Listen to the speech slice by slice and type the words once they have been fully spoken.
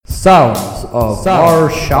Sounds of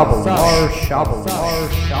Marshabble's.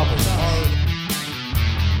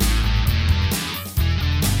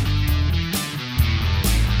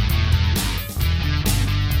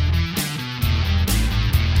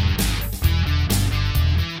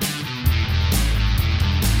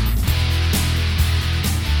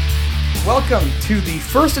 Welcome to the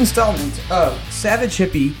first installment of Savage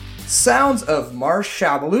Hippie Sounds of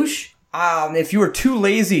Marshabble's. If you were too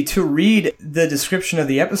lazy to read the description of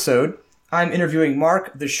the episode, I'm interviewing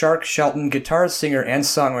Mark the Shark Shelton, guitar singer and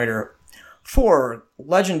songwriter for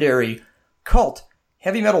legendary cult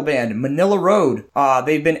heavy metal band Manila Road.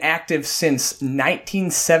 They've been active since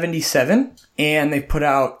 1977, and they've put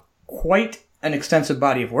out quite an extensive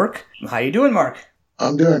body of work. How you doing, Mark?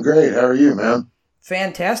 I'm doing great. How are you, man?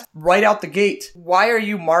 Fantastic. Right out the gate, why are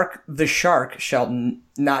you Mark the Shark Shelton,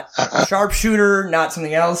 not sharpshooter, not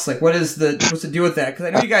something else? Like, what's the deal with that? Because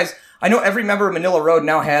I know you guys, I know every member of Manila Road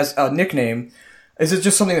now has a nickname. Is it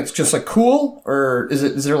just something that's just like cool, or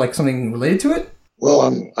is there like something related to it? Well,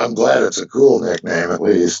 I'm glad it's a cool nickname, at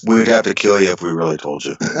least. We'd have to kill you if we really told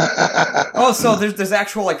you. Oh, so there's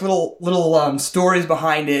actual like little stories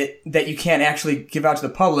behind it that you can't actually give out to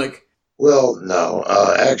the public. Well, no.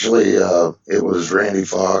 Actually, it was Randy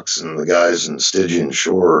Fox and the guys in Stygian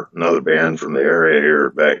Shore, another band from the area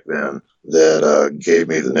here back then, that gave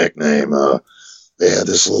me the nickname. They had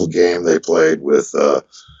this little game they played with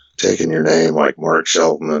taking your name like Mark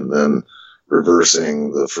Shelton and then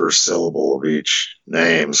reversing the first syllable of each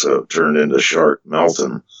name, so it turned into Shark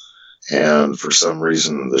Melton. And for some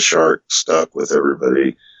reason, the Shark stuck with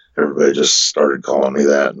everybody. Everybody just started calling me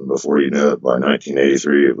that, and before you knew it, by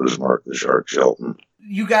 1983, it was Mark the Shark Shelton.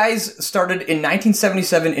 You guys started in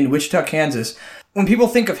 1977 in Wichita, Kansas. When people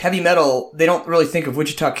think of heavy metal, they don't really think of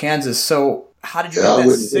Wichita, Kansas, so how did you get that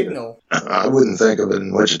signal? I wouldn't think of it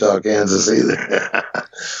in Wichita, Kansas either.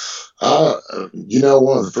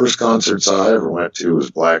 One of the first concerts I ever went to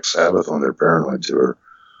was Black Sabbath on their Paranoid tour.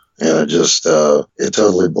 And it just, it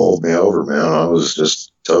totally bowled me over, man. I was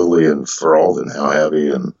just totally enthralled in how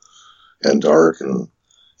heavy and dark and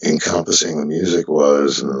encompassing the music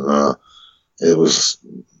was. And it was,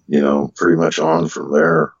 pretty much on from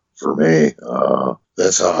there for me.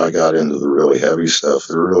 That's how I got into the really heavy stuff.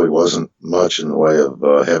 There really wasn't much in the way of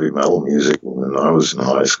heavy metal music when I was in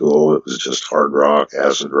high school. It was just hard rock,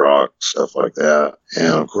 acid rock, stuff like that.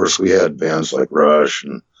 And, of course, we had bands like Rush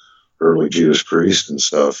and early Judas Priest and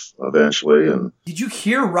stuff eventually. And did you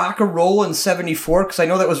hear Rock-A-Roll in 74? Because I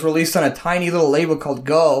know that was released on a tiny little label called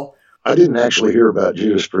Gull. I didn't actually hear about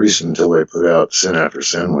Judas Priest until they put out Sin After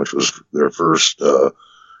Sin, which was their first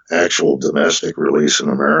actual domestic release in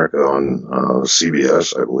America on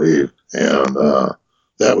CBS, I believe. And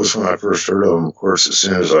that was when I first heard of them. Of course, as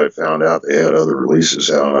soon as I found out they had other releases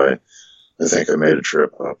out, I think I made a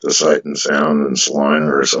trip up to Sight and Sound in Salina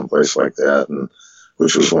or someplace like that, and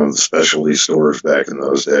which was one of the specialty stores back in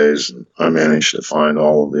those days. And I managed to find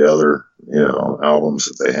all of the other, albums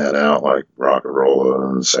that they had out, like Rock-A-Rolla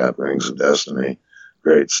and Sad Wings of Destiny.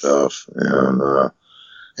 Great stuff. And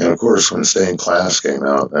of course, when Stained Class came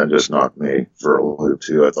out, that just knocked me for a loop,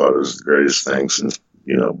 too. I thought it was the greatest thing since,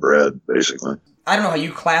 bread, basically. I don't know how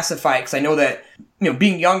you classify it, because I know that,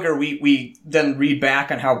 being younger, we then read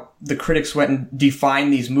back on how the critics went and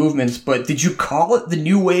defined these movements, but did you call it the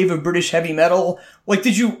new wave of British heavy metal? Like,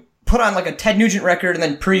 did you put on, like, a Ted Nugent record and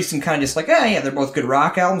then Priest and kind of just like, yeah, they're both good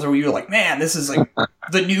rock albums, or were you like, man, this is, like,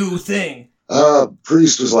 the new thing?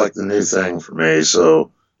 Priest was, like, the new thing for me,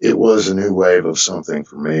 so it was a new wave of something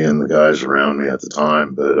for me and the guys around me at the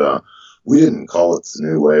time, but we didn't call it the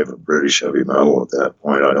new wave of British heavy metal at that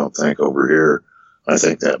point, I don't think, over here. I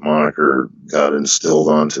think that moniker got instilled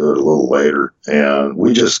onto it a little later, and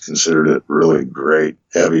we just considered it really great,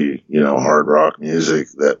 heavy, hard rock music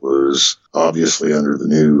that was obviously under the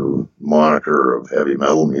new moniker of heavy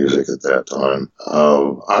metal music at that time.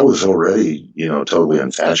 I was already, totally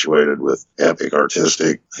infatuated with epic,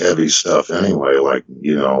 artistic, heavy stuff anyway, like,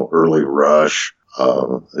 early Rush.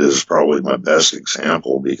 Is probably my best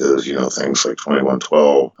example because, things like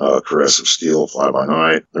 2112, Caress of Steel, Fly By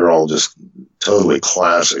Night, they're all just totally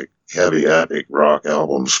classic, heavy, epic rock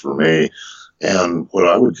albums for me. And what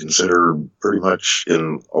I would consider pretty much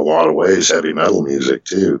in a lot of ways heavy metal music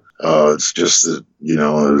too. It's just that,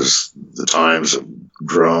 as the times have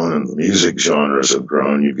grown and the music genres have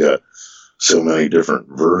grown, you've got so many different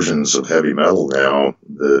versions of heavy metal now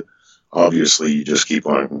that obviously we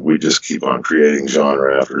just keep on creating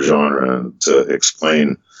genre after genre and to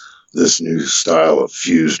explain this new style of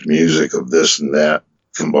fused music of this and that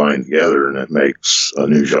combined together, and it makes a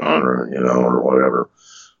new genre, or whatever.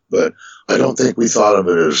 But I don't think we thought of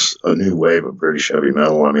it as a new wave of British heavy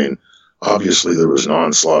metal. I mean, obviously there was an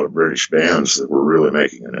onslaught of British bands that were really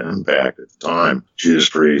making an impact at the time. Judas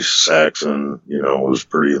Priest, Saxon, was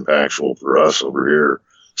pretty impactful for us over here,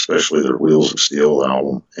 especially their Wheels of Steel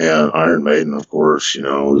album. And Iron Maiden, of course,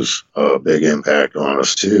 was a big impact on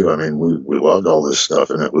us too. I mean, we loved all this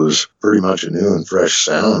stuff, and it was pretty much a new and fresh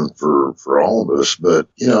sound for all of us. But,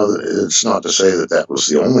 it's not to say that that was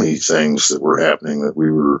the only things that were happening that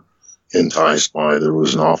we were enticed by. There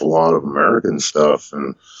was an awful lot of American stuff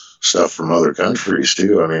and stuff from other countries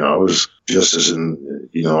too. I mean, I was just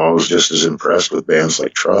as impressed with bands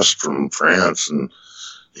like Trust from France and,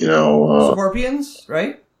 Scorpions,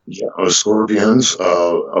 right? Yeah, Scorpions,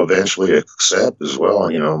 eventually Accept as well.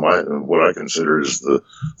 What I consider is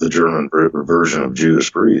the German version of Judas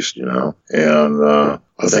Priest, and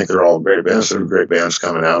I think they're all great bands. There are great bands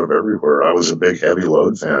coming out of everywhere. I was a big Heavy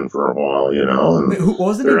Load fan for a while, and wait, who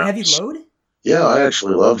was the name? Heavy Load? Yeah, I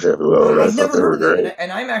actually loved Heavy Load. I thought they were great.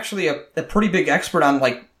 And I'm actually a pretty big expert on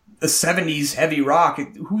like the 70s heavy rock.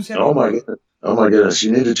 Who's Heavy Load? Oh my goodness!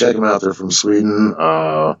 You need to check them out. They're from Sweden.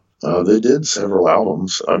 They did several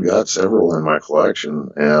albums. I've got several in my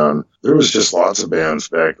collection, and there was just lots of bands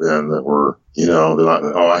back then that were,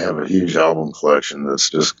 I have a huge album collection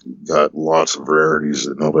that's just got lots of rarities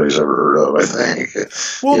that nobody's ever heard of, I think.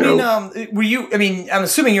 Well, I'm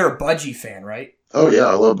assuming you're a Budgie fan, right? Oh, yeah,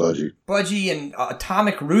 I love Budgie. Budgie and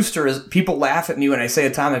Atomic Rooster is, people laugh at me when I say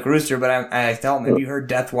Atomic Rooster, but I tell them, have you heard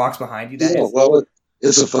Death Walks Behind You?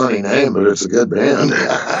 It's a funny name, but it's a good band.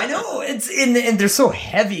 I know, and they're so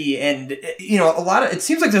heavy, and it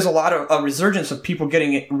seems like there's a lot of a resurgence of people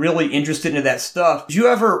getting really interested into that stuff. Did you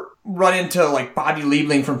ever run into like Bobby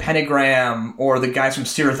Liebling from Pentagram or the guys from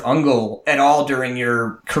Cirith Ungol at all during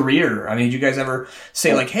your career? I mean, did you guys ever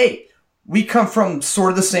say like, hey, we come from sort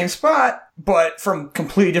of the same spot, but from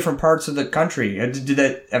completely different parts of the country? Did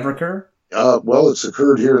that ever occur? Well, it's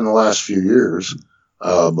occurred here in the last few years.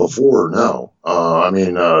 Before, no.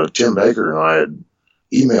 Tim Baker and I had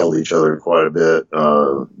emailed each other quite a bit,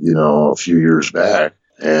 a few years back,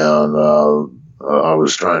 and I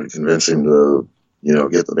was trying to convince him to,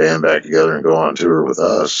 get the band back together and go on tour with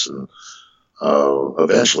us. And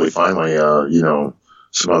eventually, finally,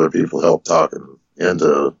 some other people helped talk him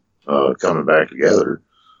into coming back together.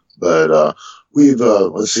 But we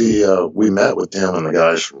met with Tim and the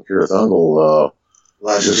guys from Cirith Ungol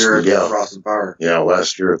last year at the Frost and Fire. Yeah,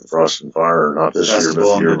 last year at the Frost and Fire, not this year, but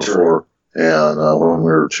the year before. And when we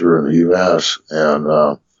were touring the U.S. And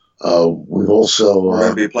we've also... we're going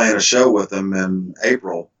to be playing a show with them in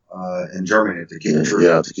April in Germany at the Keep It True.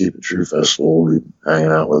 Yeah, at the Keep It True Festival. We'll be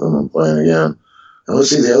hanging out with them and playing again. And let's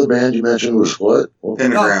see, the other band you mentioned was what?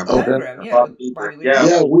 Pentagram. Oh, Pentagram, yeah.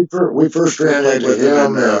 Yeah, we first ran into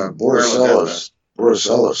him and Boris Ellis.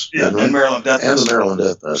 Yeah, and Maryland Death Fest. And the Maryland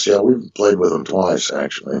Death Fest. Yeah, we've played with them twice,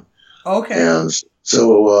 actually. Okay. And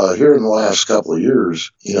so here in the last couple of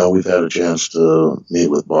years, we've had a chance to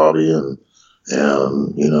meet with Bobby and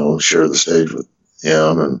share the stage with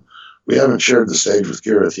him. And we haven't shared the stage with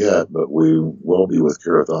Cirith yet, but we will be with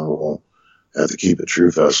Cirith Ungol at the Keep It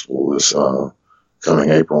True Festival this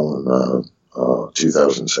coming April in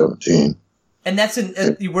 2017. And that's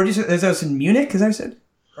in, where did you say, that's in Munich, as I said?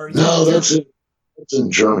 No, that's it. It's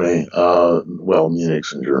in Germany.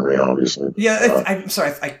 Munich's in Germany, obviously. Yeah, I'm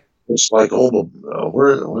sorry. It's like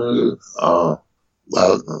where is it?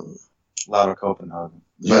 Lauda, Copenhagen.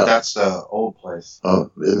 Yeah. But that's the old place.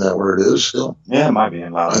 Isn't that where it is still? Yeah, it might be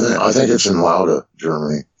in Lauda. I think it's in Lauda,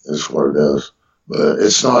 Germany, is what it is. But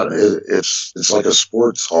it's not. It's like a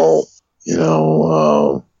sports hall,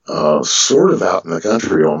 sort of out in the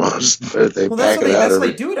country almost. But they pack it out. That's how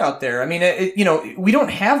they do it out there. I mean, we don't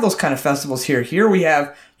have those kind of festivals here. Here we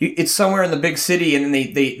have it's somewhere in the big city, and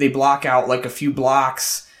then they block out like a few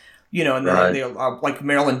blocks, and then right. they like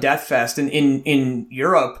Maryland Death Fest, and in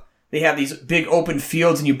Europe they have these big open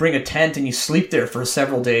fields, and you bring a tent and you sleep there for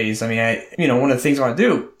several days. I mean, one of the things I want to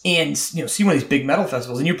do, and see one of these big metal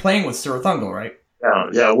festivals, and you're playing with Cirith Ungol, right?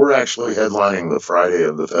 Yeah, we're actually headlining the Friday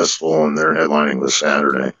of the festival, and they're headlining the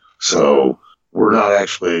Saturday. So we're not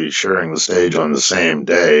actually sharing the stage on the same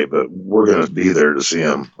day, but we're going to be there to see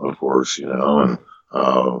them, of course, and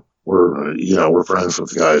we're friends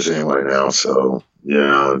with the guys anyway now. So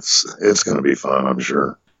it's going to be fun, I'm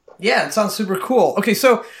sure. Yeah, it sounds super cool. Okay,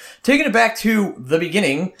 so taking it back to the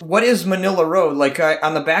beginning, what is Manila Road? Like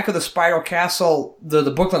on the back of the Spiral Castle, the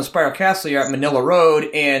booklet on Spiral Castle, you're at Manila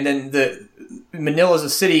Road, and then Manila is a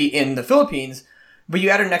city in the Philippines, but you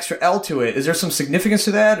added an extra L to it. Is there some significance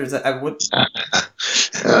to that, or is that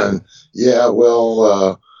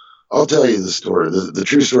I'll tell you the story. The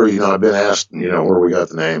true story, I've been asked, where we got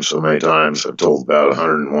the name so many times. I've told about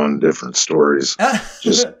 101 different stories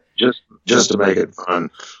just just to make it fun.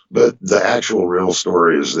 But the actual real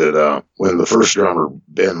story is that when the first drummer,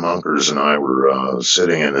 Ben Munkers, and I were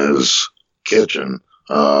sitting in his kitchen,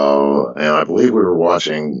 and I believe we were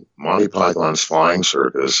watching Monty Python's Flying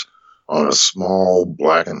Circus on a small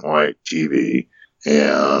black and white TV,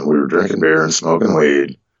 and we were drinking beer and smoking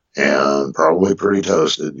weed, and probably pretty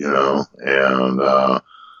toasted, and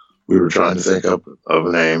we were trying to think up of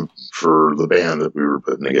a name for the band that we were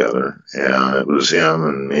putting together, and it was him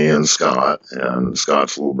and me and Scott, and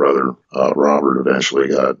Scott's little brother, Robert, eventually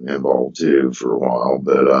got involved too for a while,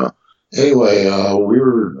 but anyway, we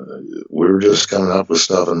were just coming up with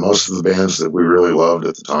stuff, and most of the bands that we really loved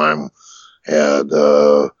at the time had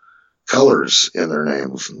colors in their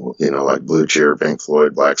names, like Blue Cheer, Pink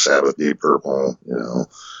Floyd, Black Sabbath, Deep Purple,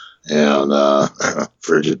 and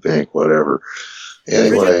Frigid Pink, whatever.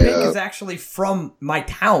 Anyway, Frigid Pink is actually from my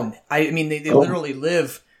town. I mean, they literally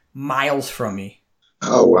live miles from me.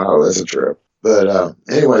 Oh, wow, that's a trip. But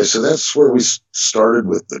anyway, so that's where we started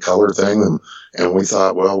with the color thing, and we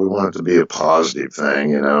thought, well, we want it to be a positive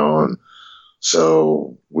thing, and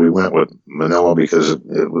so we went with Manila because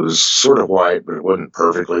it was sort of white, but it wasn't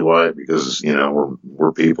perfectly white because,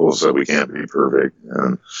 we're people, so we can't be perfect.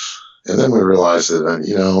 And then we realized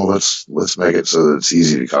that, let's make it so that it's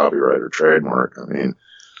easy to copyright or trademark. I mean,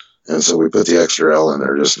 and so we put the extra L in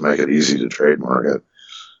there just to make it easy to trademark it.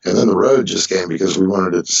 And then the road just came because we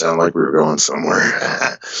wanted it to sound like we were going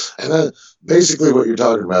somewhere. And then basically what you're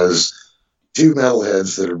talking about is two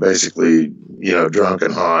metalheads that are basically, drunk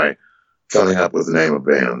and high coming up with the name of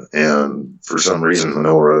band. And for some reason,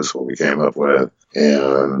 Manila Road's what we came up with.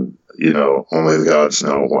 And, only the gods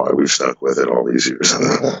know why we've stuck with it all these years.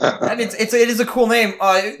 And it is a cool name.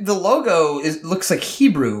 The logo looks like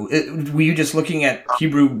Hebrew. Were you just looking at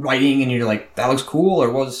Hebrew writing and you're like, that looks cool, or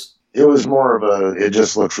was... It was more of it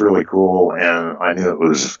just looks really cool, and I knew it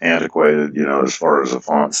was antiquated, as far as the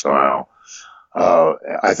font style.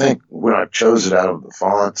 I think when I chose it out of the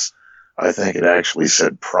fonts, I think it actually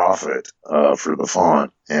said Prophet for the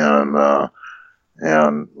font, and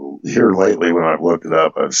here lately when I've looked it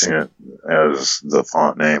up, I've seen it as the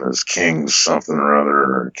font name is King's something or other,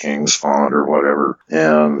 or King's font or whatever,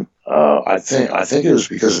 and I think it was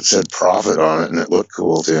because it said Prophet on it and it looked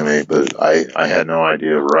cool to me, but I had no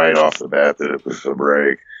idea right off the bat that it was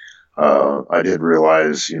Hebraic. I did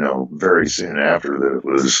realize, very soon after that it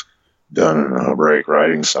was done in a Hebraic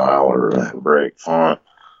writing style or a Hebraic font,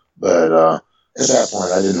 but at that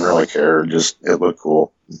point I didn't really care, just it looked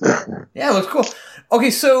cool. Yeah, it looks cool. Okay,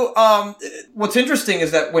 so what's interesting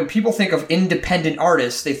is that when people think of independent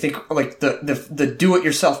artists, they think like the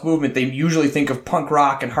do-it-yourself movement. They usually think of punk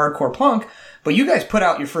rock and hardcore punk, but you guys put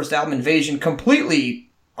out your first album, Invasion, completely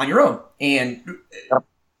on your own. And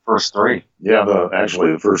First three. Yeah,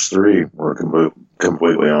 actually the first three were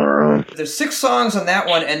completely on our own. There's 6 songs on that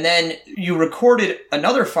one, and then you recorded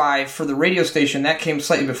another 5 for the radio station. That came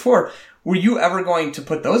slightly before. Were you ever going to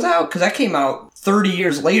put those out? Because that came out 30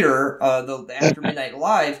 years later, the After Midnight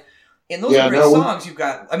Live. And those are great songs you've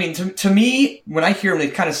got. I mean, to me, when I hear them, they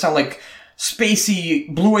kind of sound like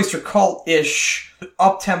spacey, Blue Oyster Cult-ish,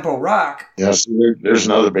 up-tempo rock. Yeah, so there's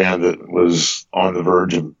another band that was on the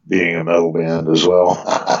verge of being a metal band as well.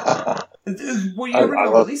 Were you ever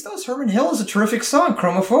going to release those? Herman Hill is a terrific song,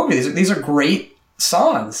 Chromophobia. These are great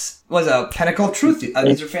songs. Was a Pinnacle of Truth.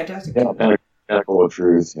 These are fantastic. Yeah, Pinnacle of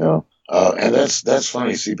Truth, and that's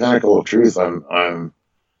funny. See, Pinnacle of Truth, I'm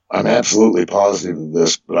absolutely positive of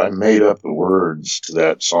this, but I made up the words to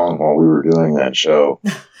that song while we were doing that show.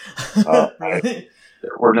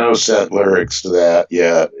 There were no set lyrics to that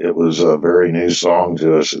yet. It was a very new song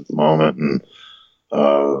to us at the moment, and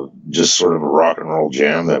just sort of a rock and roll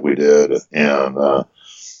jam that we did. And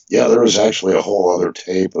there was actually a whole other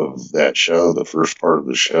tape of that show. The first part of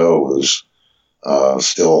the show was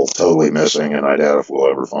still totally missing, and I doubt if we'll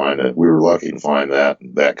ever find it. We were lucky to find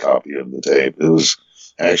that copy of the tape. It was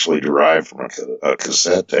actually derived from a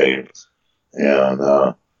cassette tape,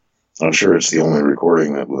 and I'm sure it's the only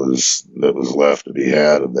recording that was left to be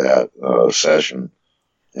had of that session.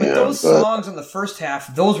 But those songs on the first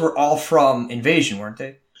half, those were all from Invasion, weren't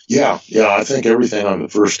they? Yeah. I think everything on the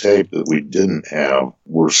first tape that we didn't have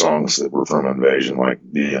were songs that were from Invasion, like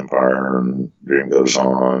The Empire and Dream Goes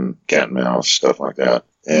On, Cat and Mouse, stuff like that.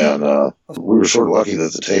 And we were sort of lucky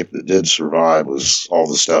that the tape that did survive was all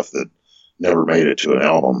the stuff that never made it to an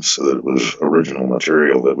album, so that it was original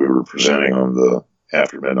material that we were presenting on the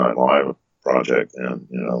After Midnight Live project then,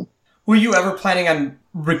 Were you ever planning on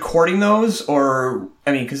recording those, or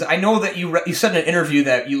I mean, because I know that you said in an interview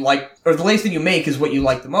that you like, or the latest thing you make is what you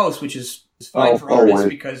like the most, which is fine for artists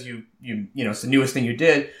because you know it's the newest thing you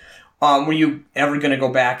did. Were you ever going to go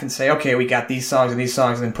back and say, okay, we got these songs and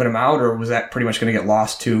then put them out, or was that pretty much going to get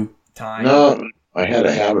lost to time? No, I had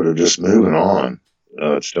a habit of just moving on,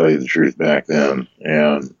 to tell you the truth back then,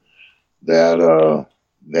 and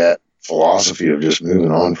that philosophy of just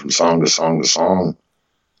moving on from song to song to song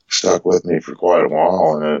stuck with me for quite a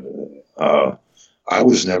while, and I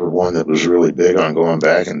was never one that was really big on going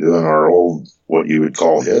back and doing our old, what you would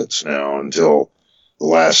call hits now, until the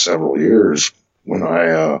last several years when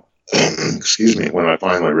I when I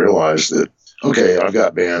finally realized that, okay, I've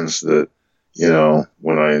got bands that,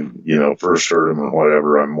 when I, first heard them and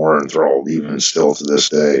whatever, I'm more enthralled even still to this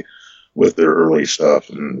day with their early stuff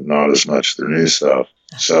and not as much their new stuff.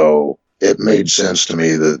 So it made sense to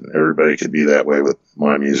me that everybody could be that way with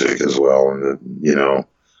my music as well. And that,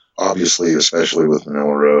 obviously, especially with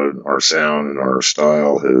Manila Road, our sound and our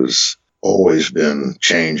style has always been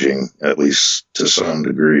changing, at least to some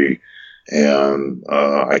degree. And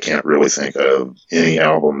I can't really think of any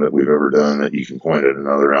album that we've ever done that you can point at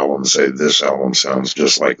another album and say, this album sounds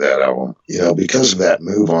just like that album. Because of that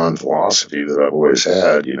move-on philosophy that I've always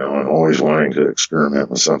had, and always wanting to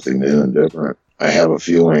experiment with something new and different, I have a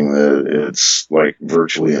feeling that it's like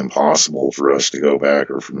virtually impossible for us to go back,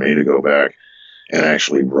 or for me to go back and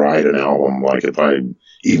actually write an album. Like if I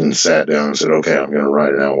even sat down and said, okay, I'm going to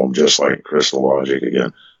write an album just like Crystal Logic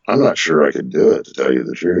again, I'm not sure I could do it, to tell you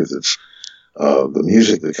the truth. It's the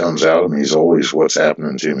music that comes out of me is always what's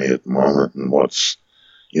happening to me at the moment, and what's,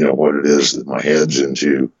 what it is that my head's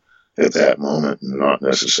into at that moment, and not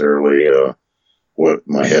necessarily what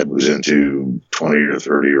my head was into 20 or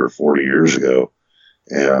 30 or 40 years ago.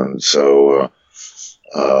 And so,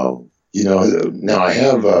 now I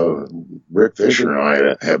have, Rick Fisher and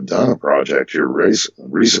I have done a project here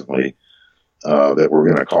recently that we're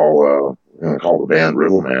going to call the band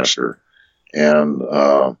Riddle Master. And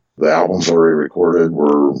the album's already recorded.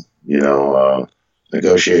 We're,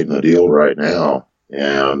 negotiating a deal right now.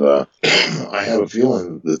 And I have a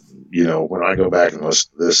feeling that, when I go back and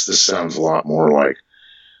listen to this sounds a lot more like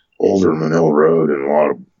older Manila Road in a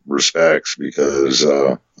lot of respects, because,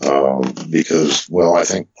 well, I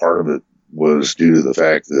think part of it was due to the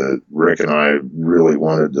fact that Rick and I really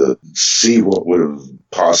wanted to see what would have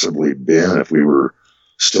possibly been if we were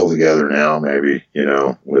still together now, maybe,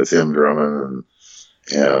 with him drumming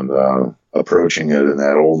and approaching it in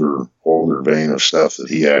that older vein of stuff that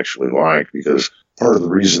he actually liked. Because part of the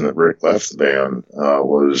reason that Rick left the band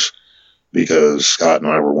was because Scott and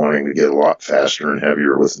I were wanting to get a lot faster and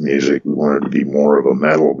heavier with the music. We wanted to be more of a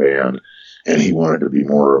metal band, and he wanted to be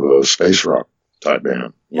more of a space rock type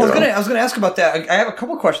band. Well, I was gonna ask about that. I have a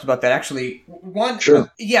couple questions about that, actually. One, sure.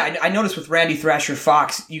 I noticed with Randy Thrasher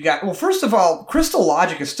Fox, you got, well, first of all, Crystal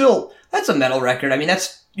Logic is still, that's a metal record. I mean,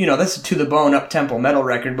 that's a to the bone, up tempo metal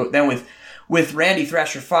record. But then with Randy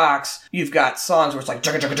Thrasher Fox, you've got songs where it's like,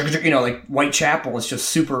 like Whitechapel. It's just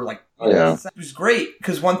super like, yeah. It was great,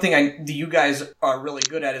 because one thing that you guys are really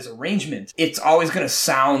good at is arrangement. It's always going to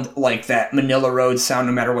sound like that Manila Road sound,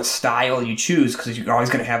 no matter what style you choose, because you're always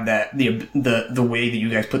going to have that the way that you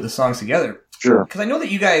guys put the songs together. Sure. Because I know that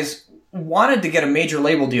you guys wanted to get a major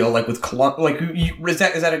label deal, like with Columbia. Like, is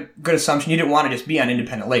that a good assumption? You didn't want to just be on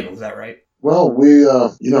independent labels, is that right? Well, we,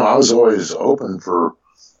 I was always open for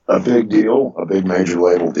a big deal, a big major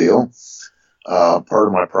label deal. Part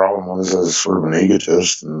of my problem was I was sort of an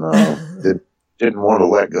egotist, and didn't want to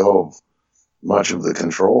let go of much of the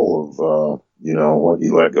control of, what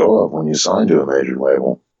you let go of when you sign to a major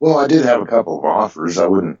label. Well, I did have a couple of offers. I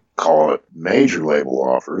wouldn't call it major label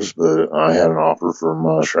offers, but I had an offer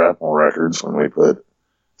from Shrapnel Records when we put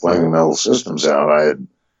Flaming Metal Systems out. I had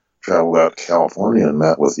traveled out to California and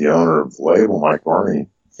met with the owner of the label, Mike Barney.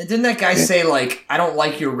 And didn't that guy say, like, I don't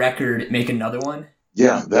like your record, make another one?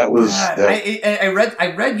 Yeah, that was. God,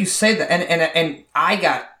 I read you say that, and I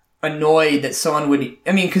got annoyed that someone would.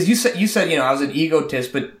 I mean, because you said I was an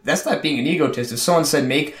egotist, but that's not being an egotist. If someone said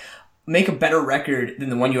make a better record than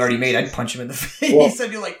the one you already made, I'd punch him in the face. Well,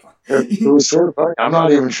 You're like, it was sort of funny. I'm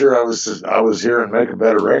not even sure I was hearing make a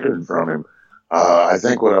better record from him. I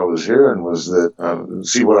think what I was hearing was that,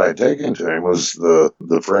 see, what I had taken to him was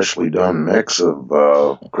the freshly done mix of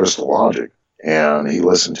Crystal Logic. And he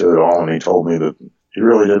listened to it all, and he told me that he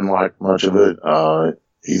really didn't like much of it.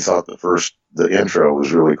 He thought the intro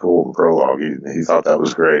was really cool, the prologue. He thought that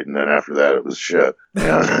was great, and then after that, it was shit.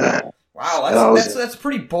 And, wow, that's a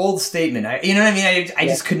pretty bold statement. You know what I mean? I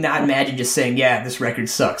just could not imagine just saying, yeah, this record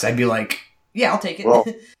sucks. I'd be like, Yeah, I'll take it. Well,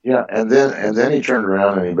 yeah, and then he turned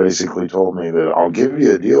around and he basically told me that I'll give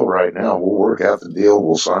you a deal right now. We'll work out the deal.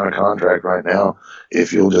 We'll sign a contract right now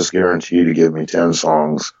if you'll just guarantee to give me 10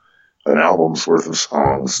 songs, an album's worth of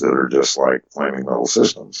songs that are just like Flaming Metal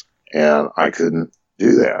Systems. And I couldn't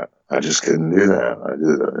do that. I just couldn't do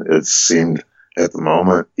that. It seemed at the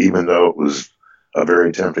moment, even though it was a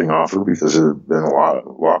very tempting offer because it had been a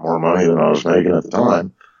lot more money than I was making at the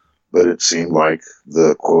time, but it seemed like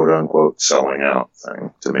the quote unquote selling out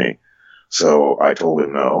thing to me. So I told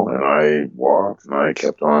him no, and I walked and I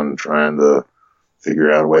kept on trying to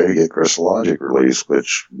figure out a way to get Crystal Logic released,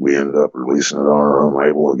 which we ended up releasing it on our own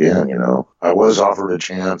label again. I was offered a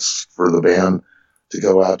chance for the band to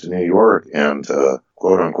go out to New York and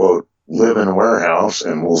quote unquote live in a warehouse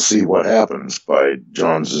and we'll see what happens by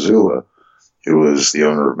John Zazula, who was the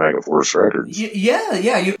owner of Megaforce Records.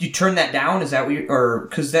 Yeah. You turned that down? Is that what or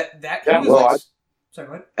because that yeah, was well, sorry,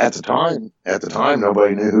 what? At the time,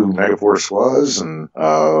 nobody knew who Megaforce was, and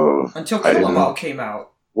until Killamal came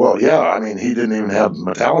out. Well, yeah, I mean, he didn't even have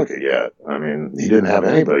Metallica yet. I mean, he didn't have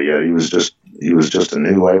anybody yet. He was just a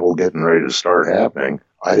new label getting ready to start happening.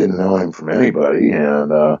 I didn't know him from anybody,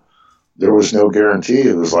 and there was no guarantee.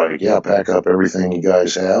 It was like, yeah, pack up everything you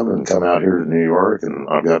guys have and come out here to New York, and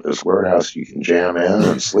I've got this warehouse you can jam in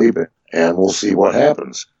and sleep in, and we'll see what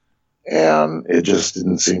happens. And it just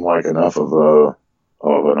didn't seem like enough of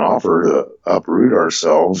an offer to uproot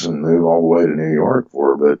ourselves and move all the way to New York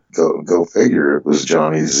for. But go figure, it was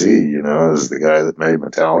Johnny Z, as the guy that made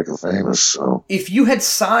Metallica famous. So if you had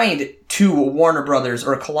signed to Warner Brothers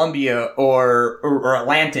or Columbia or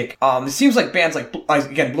Atlantic, it seems like bands like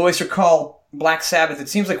again Blue Oyster Cult, Black Sabbath, it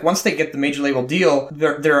seems like once they get the major label deal,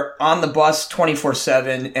 they're on the bus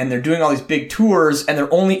 24/7 and they're doing all these big tours and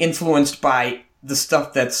they're only influenced by the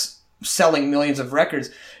stuff that's selling millions of records.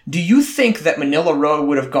 Do you think that Manila Road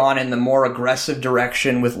would have gone in the more aggressive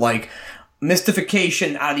direction with like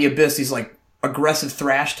Mystification, Out of the Abyss, these like aggressive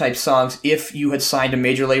thrash type songs if you had signed a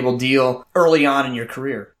major label deal early on in your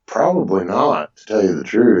career? Probably not, to tell you the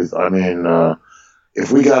truth. I mean,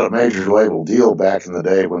 if we got a major label deal back in the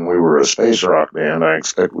day when we were a space rock band, I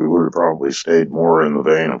expect we would have probably stayed more in the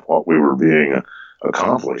vein of what we were being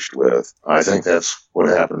accomplished with. I think that's what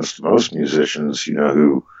happens to most musicians,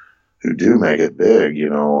 who do make it big,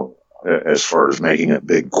 as far as making it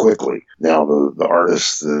big quickly. Now, the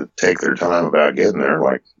artists that take their time about getting there,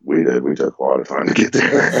 like we did, we took a lot of time to get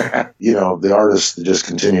there. The artists that just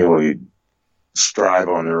continually strive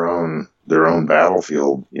on their own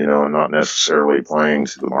battlefield, and not necessarily playing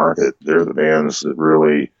to the market, they're the bands that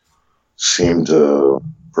really seem to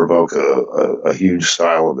provoke a huge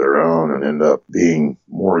style of their own and end up being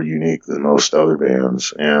more unique than most other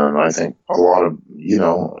bands. And I think a lot of,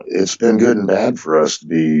 it's been good and bad for us to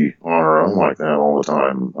be on our own like that all the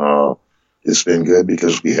time. It's been good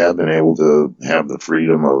because we have been able to have the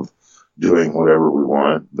freedom of doing whatever we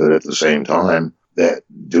want, but at the same time, that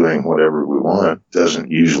doing whatever we want doesn't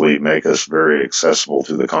usually make us very accessible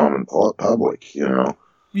to the common public,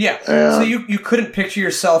 Yeah, so you couldn't picture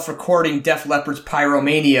yourself recording Def Leppard's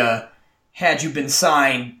Pyromania had you been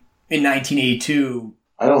signed in 1982.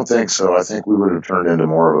 I don't think so. I think we would have turned into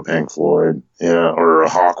more of a Pink Floyd, or a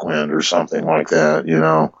Hawkwind or something like that,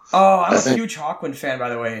 Oh, I'm a huge Hawkwind fan, by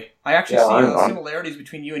the way. I actually see similarities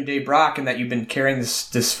between you and Dave Brock in that you've been carrying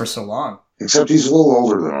this for so long. Except he's a little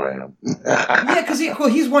older than I am. Yeah, because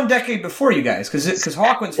he's one decade before you guys. Because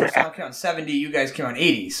Hawkwind's first song came out in 70, you guys came out in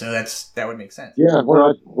 80, so that would make sense. Yeah,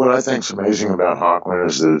 what I think's amazing about Hawkwind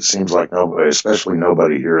is that it seems like nobody, especially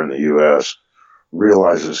nobody here in the U.S.,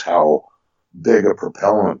 realizes how big a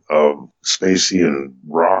propellant of spacey and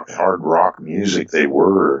hard rock music they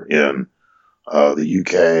were in the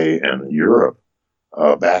UK and Europe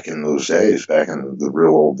back in those days, back in the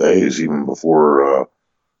real old days, even before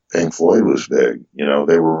Pink Floyd was big.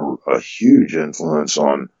 They were a huge influence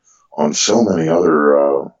on so many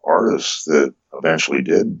other artists that eventually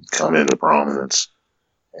did come into prominence.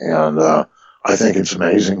 And I think it's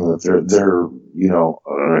amazing that they're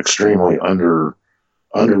an extremely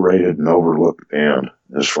underrated and overlooked band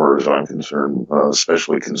as far as I'm concerned,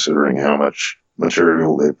 especially considering how much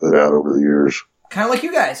material they put out over the years. Kind of like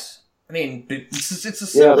you guys. I mean, it's a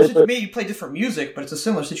similar situation. Maybe you play different music, but it's a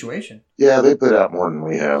similar situation. Yeah, they put out more than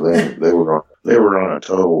we have. They were on a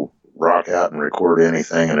total rock out and record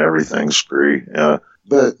anything and everything spree.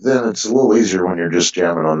 But then it's a little easier when you're just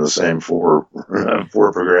jamming on the same four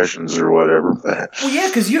progressions or whatever. Well, yeah,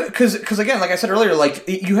 because again, like I said earlier, like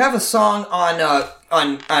you have a song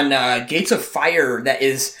on Gates of Fire that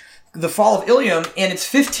is The Fall of Ilium, and it's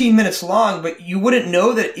 15 minutes long, but you wouldn't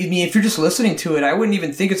know that. I mean, if you're just listening to it, I wouldn't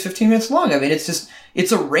even think it's 15 minutes long. I mean,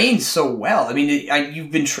 it's arranged so well. I mean,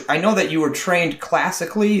 I know that you were trained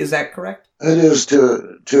classically. Is that correct? It is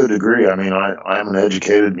to a degree. I mean, I'm an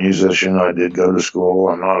educated musician. I did go to school.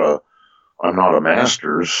 I'm not a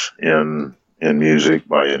master's in music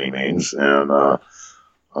by any means. And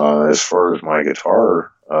as far as my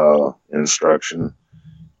guitar instruction,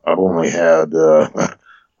 I've only had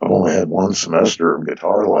one semester of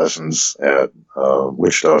guitar lessons at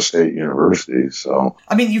Wichita State University. So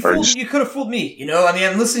I mean, you could have fooled me. You know, I mean,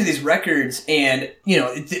 I'm listening to these records, and you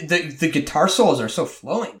know, the guitar solos are so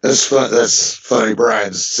flowing. That's fun. That's funny.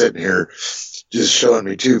 Brian's sitting here just showing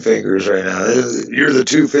me two fingers right now. You're the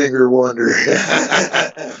two-finger wonder.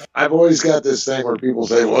 I've always got this thing where people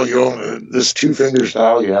say, "Well, you own this two-finger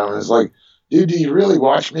style you have," and it's like, dude, do you really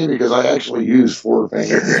watch me? Because I actually use four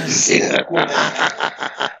fingers.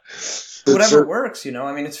 Whatever works, you know.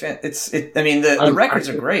 I mean, the records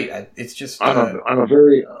are great. It's just I'm a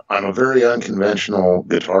very unconventional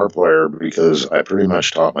guitar player because I pretty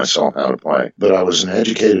much taught myself how to play. But I was an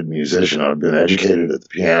educated musician. I've been educated at the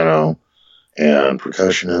piano and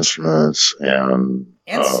percussion instruments and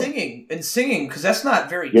singing, because that's not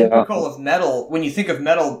very typical of metal. When you think of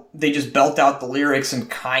metal, they just belt out the lyrics and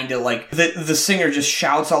kind of like the singer just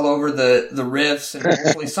shouts all over the riffs, and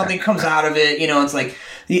hopefully something comes out of it. You know, it's like,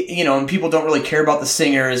 you know, and people don't really care about the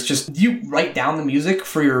singer. It's just, do you write down the music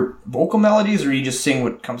for your vocal melodies, or you just sing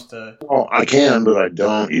what comes to? Well, I can, but I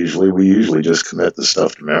don't usually. We usually just commit the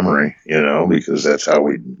stuff to memory, you know, because that's how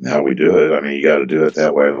we do it. I mean, you got to do it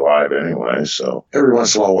that way live anyway. So every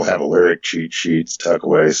once in a while we'll have a lyric cheat sheet tuck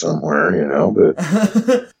away somewhere, you know, but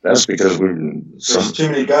that's because there's too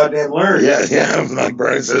many goddamn lyrics. Yeah. Like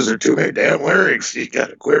Brian says, there are too many damn lyrics. You got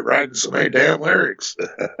to quit writing so many damn lyrics.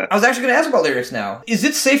 I was actually going to ask about lyrics now. Is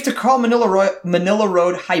it safe to call Manila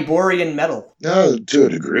Road Hyborian metal? No, to a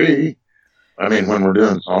degree. I mean, when we're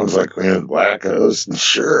doing songs like Queen of the Black Coast,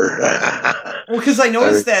 sure. Well, because I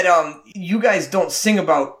noticed that you guys don't sing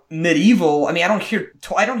about medieval. I mean, I don't hear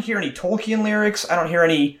any Tolkien lyrics. I don't hear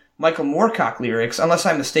any Michael Moorcock lyrics, unless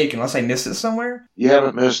I'm mistaken, unless I missed it somewhere. You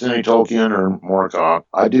haven't missed any Tolkien or Moorcock.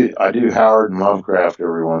 I do Howard and Lovecraft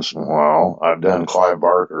every once in a while. I've done Clive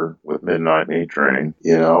Barker with Midnight Meat Train.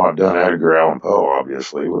 You know, I've done Edgar Allan Poe,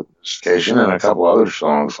 obviously, with Station, and a couple other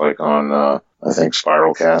songs, like on, I think,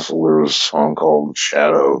 Spiral Castle, there was a song called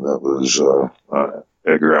Shadow that was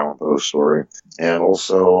Edgar Allan Poe's story. And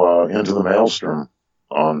also Into the Maelstrom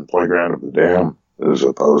on Playground of the Dam is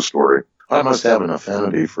a Poe story. I must have an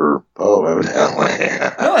affinity for Poe, evidently.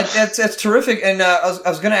 No, that's terrific. And I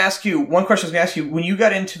was going to ask you, one question I was going to ask you, when you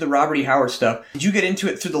got into the Robert E. Howard stuff, did you get into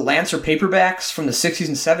it through the Lancer paperbacks from the 60s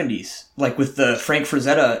and 70s, like with the Frank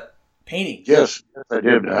Frazetta painting? Yes, I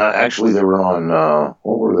did. Actually, they were on,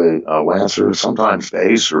 what were they, Lancer, sometimes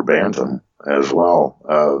Bass or Bantam as well.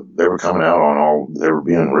 They were coming out on they were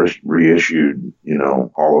being reissued, you know,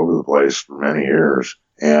 all over the place for many years.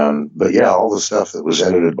 But yeah, all the stuff that was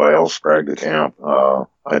edited by L. Sprague de Camp,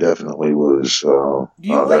 I definitely was,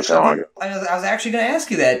 that's how I got. I was actually going to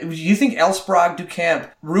ask you that. Do you think L. Sprague de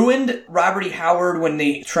Camp ruined Robert E. Howard when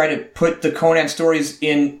they tried to put the Conan stories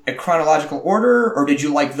in a chronological order, or did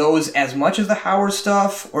you like those as much as the Howard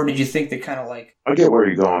stuff, or did you think they kind of like... I get where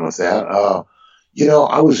you're going with that. You know,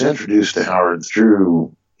 I was introduced to Howard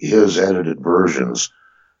through his edited versions.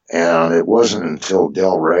 And it wasn't until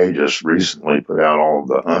Del Rey just recently put out all of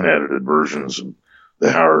the unedited versions of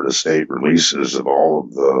the Howard Estate releases of all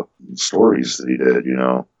of the stories that he did, you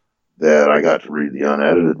know, that I got to read the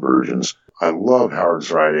unedited versions. I love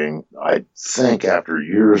Howard's writing. I think after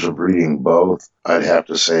years of reading both, I'd have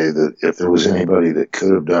to say that if there was anybody that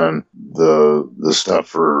could have done the stuff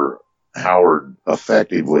for Howard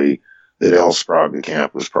effectively, that L. Sprague de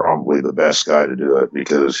Camp was probably the best guy to do it,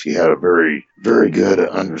 because he had a very, very good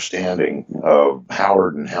understanding of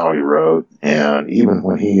Howard and how he wrote. And even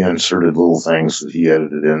when he inserted little things that he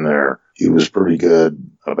edited in there, he was pretty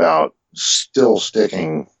good about still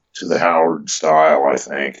sticking to the Howard style, I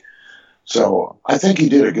think. So I think he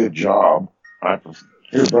did a good job.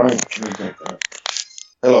 Here, Brian.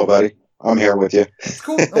 Hello, buddy. I'm here with you. It's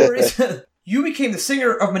cool. No worries. You became the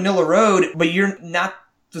singer of Manila Road, but you're not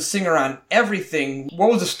the singer on everything. What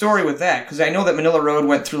was the story with that? Because I know that Manila Road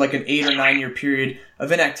went through like an 8 or 9 year period of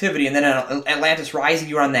inactivity, and then Atlantis Rising,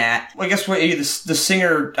 you were on that. Well, I guess what, you're the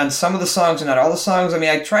singer on some of the songs and not all the songs. I mean,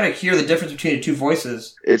 I try to hear the difference between the two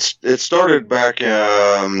voices. It started back,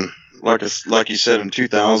 like you said, in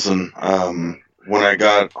 2000. When I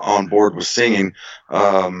got on board with singing,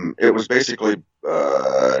 it was basically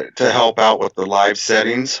to help out with the live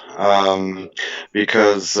settings,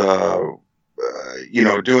 because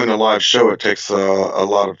doing a live show, it takes a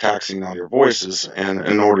lot of taxing on your voices, and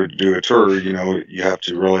in order to do a tour, you have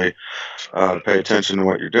to really pay attention to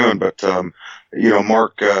what you're doing. But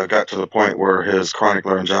Mark got to the point where his chronic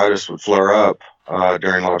laryngitis would flare up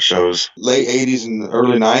during live shows. Late 80s and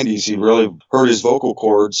early 90s, he really hurt his vocal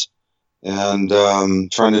cords, and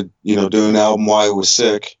trying to do an album while he was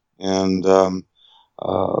sick, and then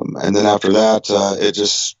after that, it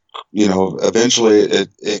just eventually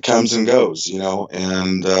it comes and goes,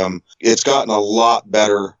 and it's gotten a lot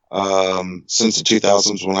better since the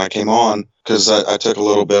 2000s when I came on, because I took a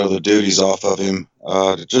little bit of the duties off of him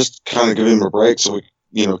to just kind of give him a break, so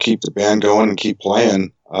we keep the band going and keep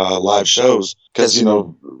playing live shows, because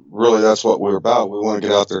really that's what we're about. We want to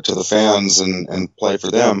get out there to the fans and play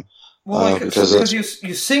for them. Well, because you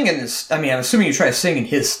sing in this. I mean, I'm assuming you try to sing in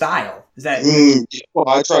his style. Is that? Well,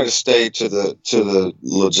 I try to stay to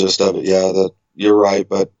the gist of it. Yeah, that you're right,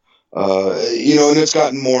 but and it's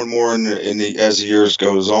gotten more and more as the years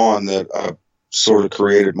goes on, that I've sort of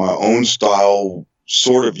created my own style,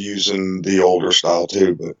 sort of using the older style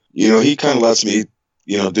too. But he kind of lets me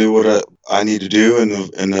do what I need to do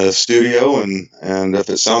in the studio, and if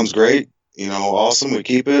it sounds great, awesome, we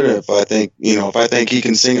keep it. If I think he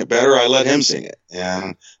can sing it better, I let him sing it.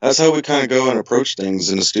 And that's how we kind of go and approach things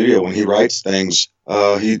in the studio. When he writes things,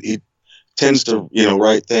 he tends to,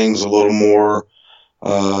 write things a little more.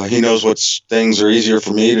 He knows what things are easier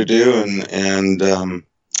for me to do. And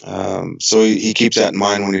so he keeps that in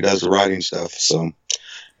mind when he does the writing stuff. So,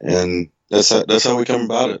 and that's how we come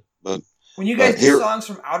about it. But when you guys do songs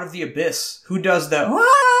from Out of the Abyss, who does the?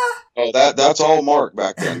 Oh, that's all Mark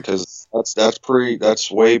back then, because that's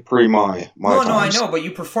way pre my times. No, I know, but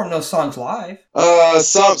you perform those songs live.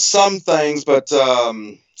 Some things, but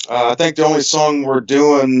I think the only song we're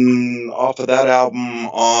doing off of that album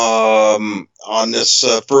on this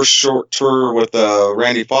first short tour with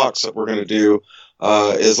Randy Fox that we're going to do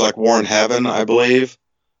is like War in Heaven, I believe.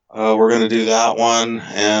 We're going to do that one,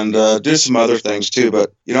 and do some other things too.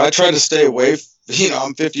 But I try to stay away.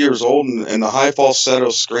 I'm 50 years old, and the high falsetto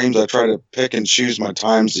screams, I try to pick and choose my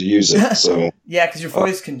times to use it. So yeah, because your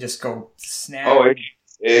voice can just go snap. Oh,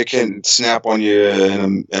 it can snap on you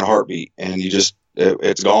in a heartbeat, and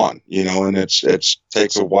it's gone. And it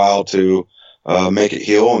takes a while to make it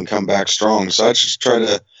heal and come back strong. So I just try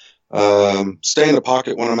to stay in the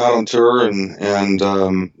pocket when I'm out on tour, and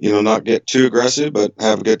not get too aggressive, but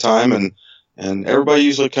have a good time, and everybody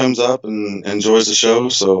usually comes up and enjoys the show.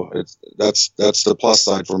 So that's the plus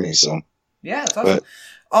side for me. So yeah, that's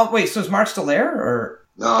awesome. Wait, so is Mark still there, or?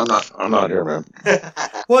 No, I'm not here, man.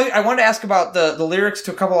 Well, I wanted to ask about the lyrics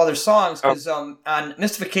to a couple other songs, because on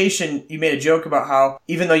Mystification, you made a joke about how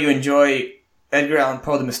even though you enjoy Edgar Allan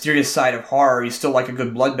Poe, the mysterious side of horror, you still like a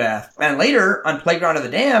good bloodbath. And later, on Playground of the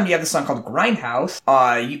Damned, you have this song called Grindhouse.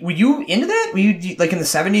 Were you into that? Were you, like in the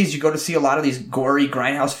 70s, you go to see a lot of these gory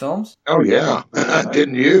Grindhouse films? Oh, yeah.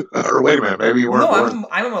 Didn't you? Or wait a minute, maybe you weren't born. No,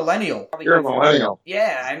 I'm a millennial. You're a millennial.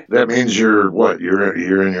 Yeah. That means you're what? You're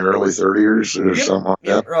in your early 30s or something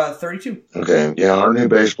like that? 32. Okay. Yeah, our new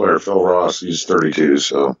bass player, Phil Ross, he's 32,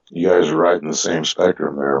 so you guys are right in the same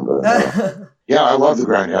spectrum there. But yeah, I love the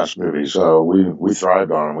Grindhouse movies. We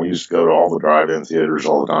thrived on them. We used to go to all the drive-in theaters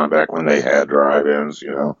all the time back when they had drive-ins,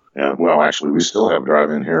 And, well, actually, we still have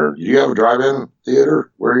drive-in here. Do you have a drive-in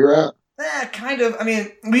theater where you're at? Kind of. I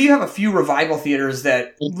mean, we have a few revival theaters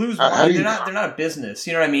that lose money. They're not a business.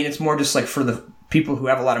 You know what I mean? It's more just like for the people who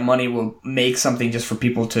have a lot of money will make something just for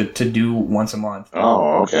people to do once a month.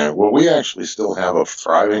 Oh, okay. Well, we actually still have a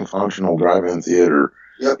thriving, functional drive-in theater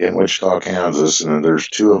in Wichita, Kansas, and there's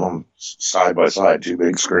two of them side by side, two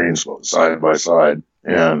big screens side by side.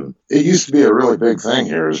 And it used to be a really big thing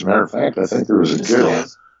here. As a matter of fact, I think there was a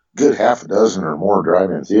good half a dozen or more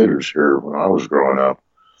drive-in theaters here when I was growing up.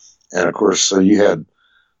 And of course, so you had,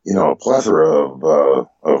 a plethora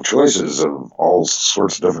of choices of all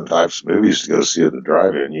sorts of different types of movies to go see at the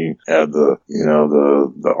drive-in. You had the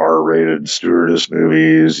R-rated stewardess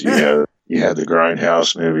movies. You had the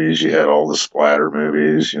Grindhouse movies, you had all the splatter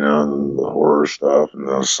movies, and the horror stuff and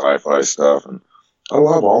the sci-fi stuff. And I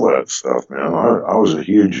love all that stuff, man. I was a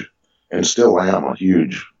huge, and still am a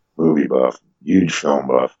huge movie buff, huge film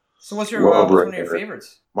buff. So what's one of your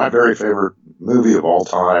favorites? My very favorite movie of all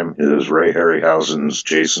time is Ray Harryhausen's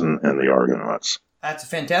Jason and the Argonauts. That's a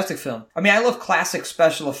fantastic film. I mean, I love classic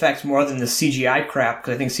special effects more than the CGI crap,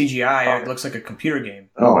 because I think CGI looks like a computer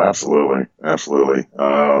game. Oh, absolutely. Absolutely.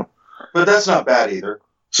 But that's not bad either.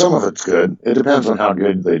 Some of it's good. It depends on how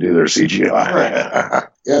good they do their CGI. Right.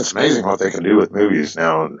 Yeah, it's amazing what they can do with movies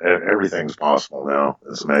now. Everything's possible now.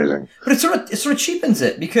 It's amazing. But it sort of cheapens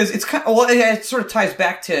it because it's kind of, well, it sort of ties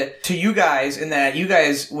back to you guys in that you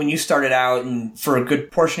guys, when you started out and for a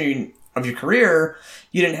good portion of your career,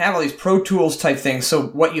 you didn't have all these Pro Tools type things. So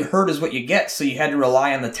what you heard is what you get. So you had to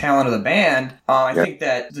rely on the talent of the band. I think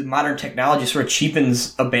that the modern technology sort of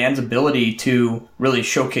cheapens a band's ability to really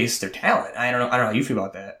showcase their talent. I don't know how you feel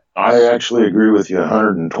about that. I actually agree with you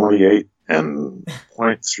 128 and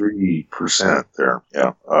 0.3% there.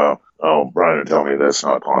 Yeah. Brian would tell me that's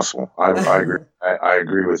not possible. I agree. I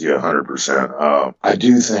agree with you 100%. I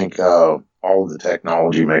do think all of the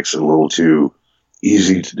technology makes it a little too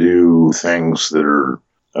easy to do things that are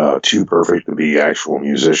too perfect to be actual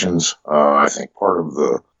musicians. I think part of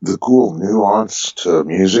the cool nuance to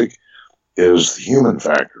music is the human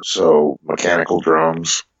factor. So mechanical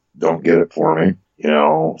drums don't get it for me.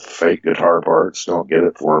 Fake guitar parts don't get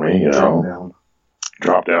it for me.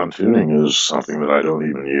 Drop down tuning is something that I don't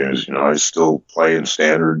even use. I still play in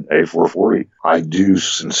standard A440. I do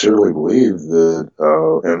sincerely believe that,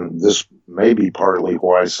 and this may be partly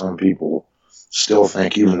why some people still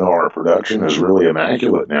think, even though our production is really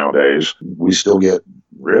immaculate nowadays, we still get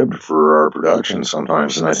ribbed for our production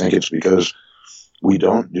sometimes. And I think it's because we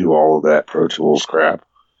don't do all of that Pro Tools crap.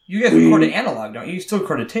 You guys record an analog, don't you? You still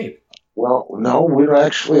record a tape. Well, no, we're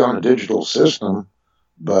actually on a digital system,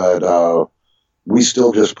 but we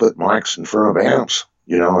still just put mics in front of amps,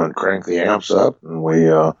 and crank the amps up. And we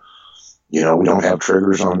don't have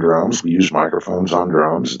triggers on drums. We use microphones on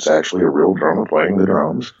drums. It's actually a real drummer playing the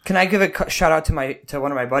drums. Can I give a shout out to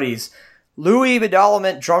one of my buddies, Louis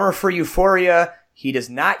Vidalament, drummer for Euphoria. He does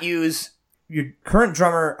not use your current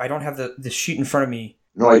drummer. I don't have the sheet in front of me.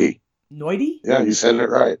 Noity. Yeah, you said it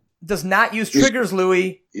right. Does not use triggers,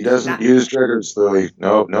 Louis. He doesn't use triggers, Louis.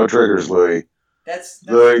 No triggers, Louis. That's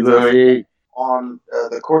Louis. On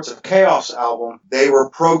the Courts of Chaos album, they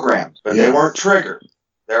were programmed, but they weren't triggered.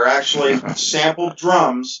 They're actually sampled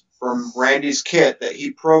drums from Randy's kit that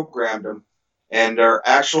he programmed them, and they're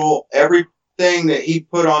actual everything that he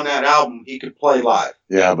put on that album he could play live.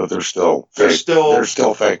 Yeah, but they're still fake. They're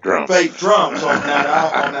still fake drums. Fake drums on that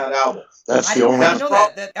album. That's the only. I know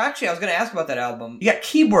that. Actually, I was going to ask about that album. You got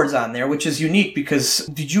keyboards on there, which is unique because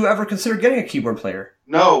did you ever consider getting a keyboard player?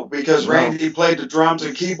 No, because Randy played the drums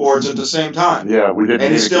and keyboards at the same time. Yeah, we didn't.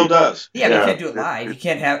 And he still does. Yeah, but you can't do it live. You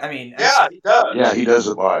can't have. Yeah, he does. Yeah, he does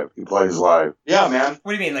it live. He plays live. Yeah, man.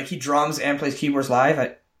 What do you mean? Like he drums and plays keyboards live?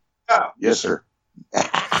 Yeah. Yes, sir.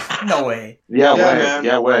 No way. Yeah, way. Man.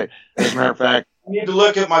 Yeah, way. As a matter of fact, You need to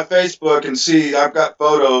look at my Facebook and see. I've got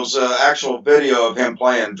photos, actual video of him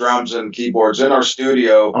playing drums and keyboards in our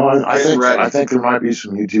studio. Oh, I think there might be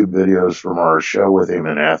some YouTube videos from our show with him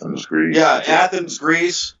in Athens, Greece. Yeah, Athens,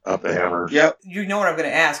 Greece. Up the hammer. Yep. You know what I'm going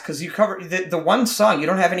to ask, because you cover the one song. You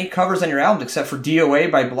don't have any covers on your album except for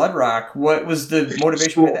DOA by Blood Rock. What was the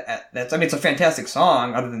motivation for that? It's a fantastic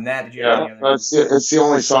song. Other than that, did you have any other? It's the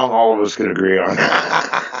only song all of us could agree on.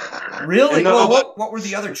 Really? Well, what were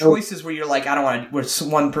the other choices where you're like, I don't want to, where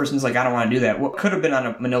one person's like, I don't want to do that? What could have been on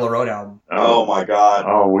a Manila Road album? Oh my God.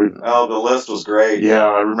 The list was great. Yeah,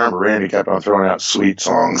 I remember Randy kept on throwing out Sweet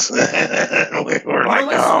songs. We were like,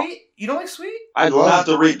 no. Sweet? You don't like Sweet? I'd love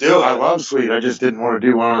to redo it. I love Sweet. I just didn't want to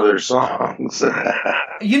do one of their songs.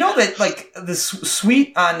 You know that, like, the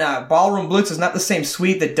Sweet on Ballroom Blitz is not the same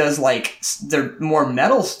Sweet that does, like, their more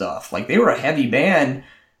metal stuff. Like, they were a heavy band.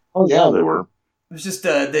 Oh, yeah, they were. It was just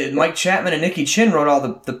the Mike Chapman and Nicky Chin wrote all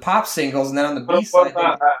the pop singles, and then on the B side.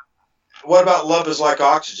 What about Love Is Like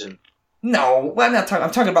Oxygen? No, well,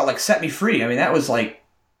 I'm talking about like Set Me Free. I mean, that was like.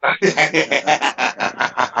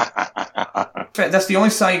 That's the only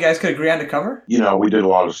song you guys could agree on to cover? You know, we did a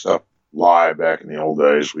lot of stuff live back in the old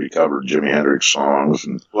days. We covered Jimi Hendrix songs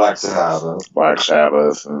and Black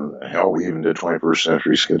Sabbath, and hell, we even did 21st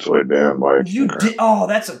Century Schizoid Band by. You did? Oh,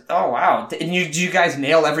 wow! And you guys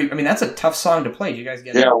nail every? I mean, that's a tough song to play. Did you guys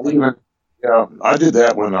get? Yeah, I did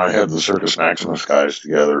that when I had the Circus Maximus guys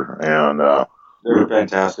together, and they were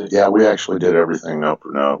fantastic. Yeah, we actually did everything note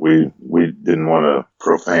for note. We didn't want to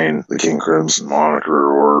profane the King Crimson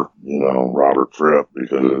moniker or Robert Fripp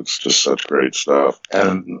because it's just such great stuff.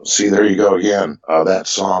 And see, there you go again. That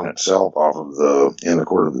song itself off of the In the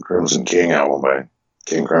Court of the Crimson King album by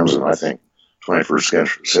King Crimson, I think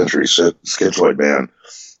 21st Century Schizoid Band,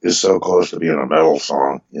 is so close to being a metal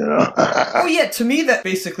song, Oh yeah, to me that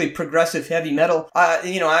basically progressive heavy metal.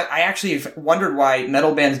 I actually wondered why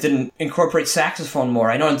metal bands didn't incorporate saxophone more.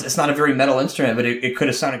 I know it's not a very metal instrument, but it could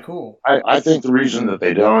have sounded cool. I think the reason that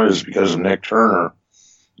they don't is because of Nick Turner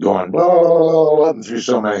going blah, blah, blah, blah, through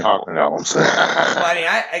so many Hawkwind albums. Well,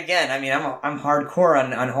 I mean, I'm hardcore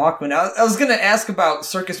on Hawkwind. I was going to ask about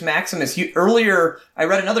Circus Maximus. Earlier, I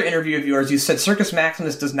read another interview of yours. You said Circus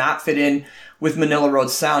Maximus does not fit in with Manila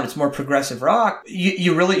Road's sound. It's more progressive rock.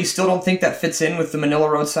 You still don't think that fits in with the Manila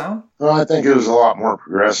Road sound? Well, I think it was a lot more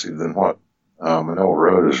progressive than what Manila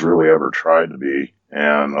Road has really ever tried to be,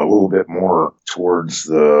 and a little bit more towards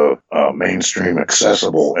the mainstream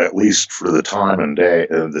accessible, at least for the time and day,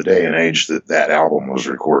 the day and age that album was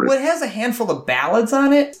recorded. Well, it has a handful of ballads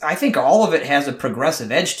on it. I think all of it has a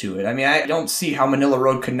progressive edge to it. I mean, I don't see how Manila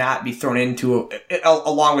Road could not be thrown into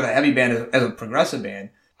along with a heavy band as a progressive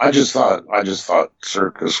band. I just thought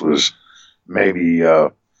Circus was maybe,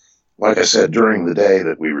 like I said, during the day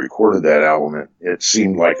that we recorded that album, it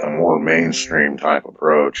seemed like a more mainstream type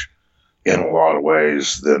approach in a lot of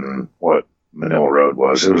ways than what Manila Road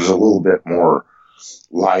was. It was a little bit more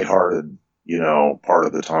lighthearted, part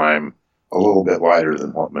of the time, a little bit lighter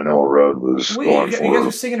than what Manila Road was going for. You guys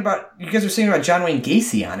are singing about John Wayne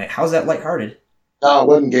Gacy on it. How's that lighthearted? No, it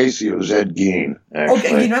wasn't Gacy. It was Ed Gein. Actually.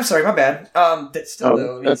 Okay, I'm sorry, my bad. That's all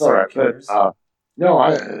right. But no,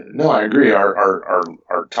 I agree.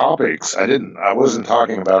 Our topics. I wasn't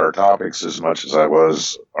talking about our topics as much as I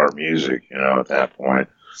was our music. At that point,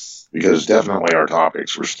 because definitely our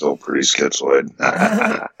topics were still pretty schizoid,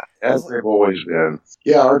 as they've always been.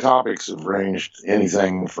 Yeah, our topics have ranged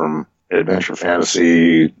anything from adventure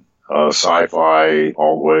fantasy, sci-fi,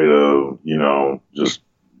 all the way to just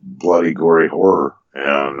bloody, gory horror,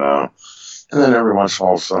 and then every once in a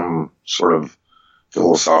while some sort of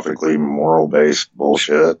philosophically moral-based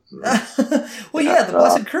bullshit. Well, yeah, the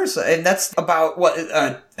Blessed Curse, and that's about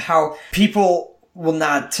how people will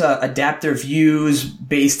not adapt their views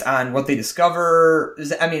based on what they discover.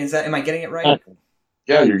 Am I getting it right?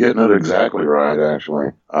 Yeah, you're getting it exactly right, actually.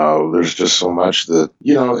 There's just so much that,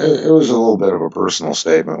 it was a little bit of a personal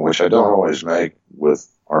statement, which I don't always make with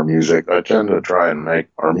our music. I tend to try and make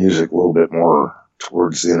our music a little bit more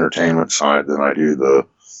towards the entertainment side than I do the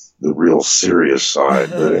real serious side.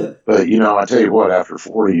 But I tell you what, after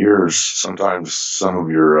 40 years, sometimes some of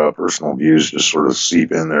your personal views just sort of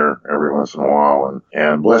seep in there every once in a while.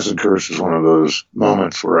 And Blessed Curse is one of those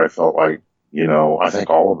moments where I felt like, I think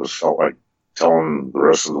all of us felt like telling the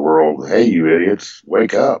rest of the world, hey, you idiots,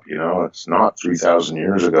 wake up. It's not 3,000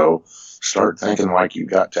 years ago. Start thinking like you've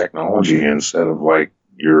got technology instead of like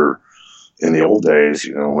you're in the old days,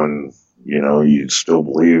 when, you'd still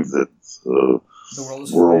believe that the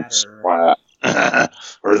world's flat.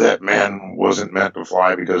 Or that man wasn't meant to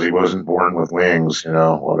fly because he wasn't born with wings,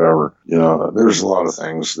 whatever. There's a lot of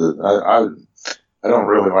things that I don't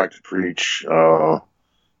really like to preach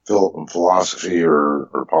philosophy or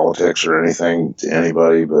politics or anything to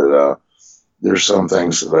anybody, but there's some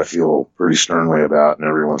things that I feel pretty sternly about, and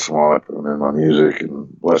every once in a while I put them in my music, and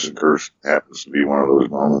Blessed Curse happens to be one of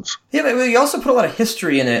those moments. Yeah, but you also put a lot of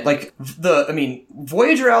history in it. Like,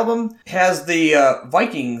 Voyager album has the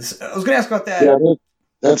Vikings. I was going to ask about that. Yeah,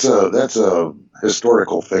 that's a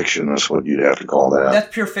historical fiction. That's what you'd have to call that.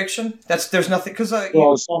 That's pure fiction? There's nothing...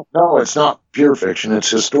 it's not pure fiction.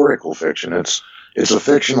 It's historical fiction. It's a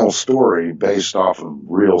fictional story based off of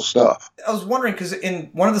real stuff. I was wondering, because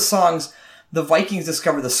in one of the songs, the Vikings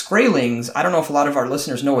discover the Skraelings. I don't know if a lot of our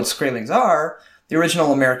listeners know what Skraelings are. The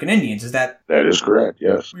original American Indians. Is that... That is correct,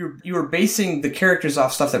 yes. You were basing the characters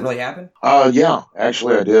off stuff that really happened? Yeah.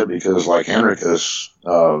 Actually, I did, because like Henricus,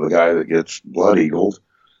 the guy that gets blood-eagled,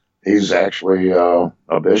 he's actually a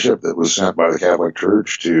bishop that was sent by the Catholic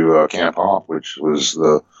Church to Camp Hope, which was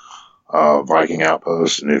the Viking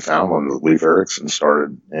outpost in Newfoundland that Leif Erikson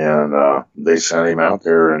started, and they sent him out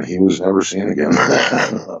there, and he was never seen again.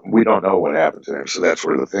 We don't know what happened to him, so that's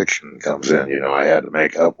where the fiction comes in. I had to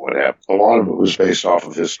make up what happened. A lot of it was based off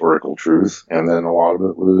of historical truth, and then a lot of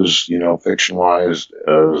it was, fictionalized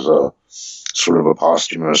as a sort of a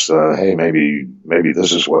posthumous, hey, maybe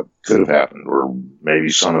this is what could have happened, or maybe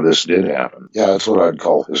some of this did happen. Yeah, that's what I'd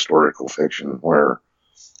call historical fiction, where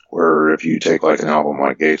if you take like an album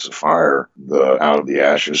like Gates of Fire, the Out of the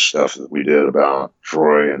Ashes stuff that we did about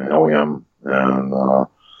Troy and Ilium and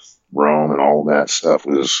Rome and all of that stuff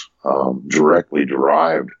was directly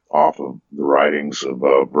derived off of the writings of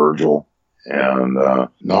Virgil and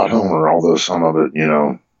not Homer, although some of it,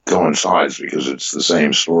 coincides because it's the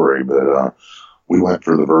same story, but we went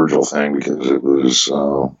for the Virgil thing because it was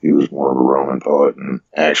he was more of a Roman poet and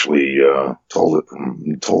actually told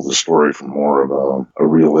the story from more of a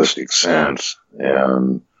realistic sense.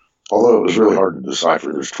 And although it was really hard to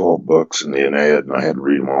decipher, there's 12 books in the Aeneid, and I had to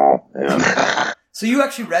read them all. And So you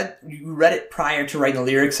actually read it prior to writing the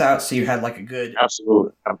lyrics out, so you had like a good...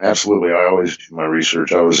 Absolutely. I always do my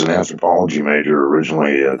research. I was an anthropology major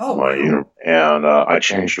originally at my university, and I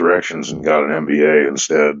changed directions and got an MBA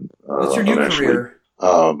instead. What's your new career?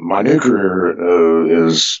 My new career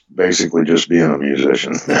is basically just being a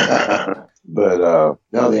musician. But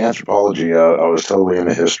no, the anthropology, I was totally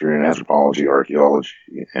into history and anthropology, archaeology,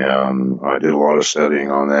 and I did a lot of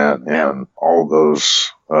studying on that. And all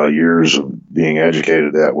those years of being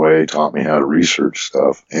educated that way taught me how to research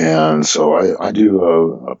stuff. And so I do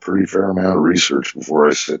a pretty fair amount of research before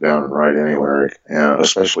I sit down and write any lyric, and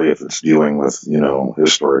especially if it's dealing with,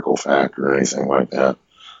 historical fact or anything like that.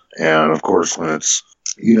 And of course, when it's,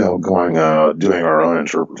 doing our own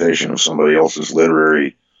interpretation of somebody else's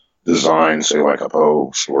literary design, say like a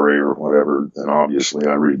Poe story or whatever, then obviously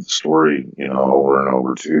I read the story, over and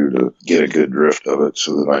over too, to get a good drift of it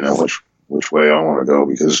so that I know which way I want to go,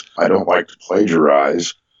 because I don't like to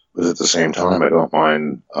plagiarize, but at the same time, I don't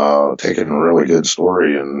mind taking a really good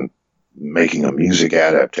story and making a music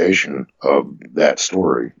adaptation of that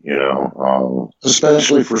story,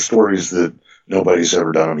 especially for stories that nobody's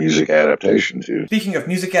ever done a music adaptation to. Speaking of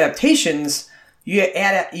music adaptations,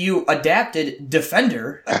 you adapted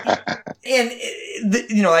Defender, and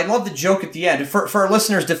I love the joke at the end. For our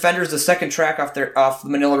listeners, Defender is the second track off the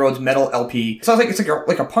Manila Roads Metal LP. Sounds like it's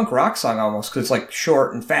like a punk rock song almost, because it's like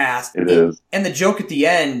short and fast. It is. And the joke at the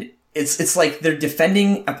end, it's like they're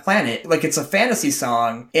defending a planet, like it's a fantasy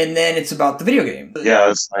song, and then it's about the video game. Yeah,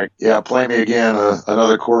 it's like, play me again,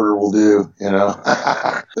 another quarter will do,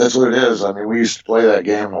 That's what it is. I mean, we used to play that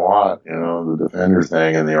game a lot, the Defender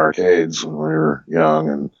thing in the arcades when we were young,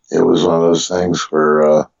 and it was one of those things where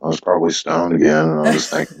I was probably stoned again, and I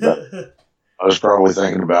was probably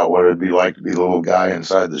thinking about what it'd be like to be the little guy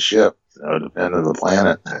inside the ship, defending the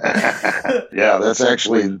planet. Yeah, that's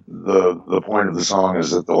actually the point of the song,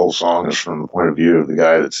 is that the whole song is from the point of view of the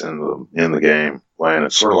guy that's in the game playing.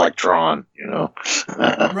 It's sort of like Tron,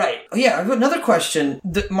 Right. Yeah, I've got another question.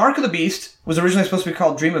 The Mark of the Beast was originally supposed to be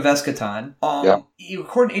called Dream of Eschaton. You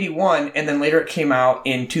recorded in 81, and then later it came out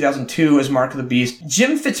in 2002 as Mark of the Beast.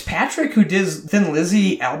 Jim Fitzpatrick, who did Thin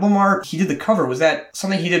Lizzy album art, he did the cover. Was that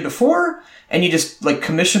something he did before, and you just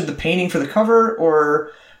commissioned the painting for the cover,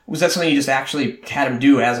 or was that something you just actually had him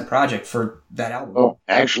do as a project for that album? Oh,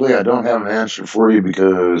 actually, I don't have an answer for you,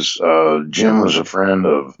 because Jim was a friend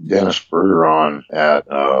of Dennis Bergeron at,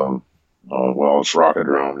 it's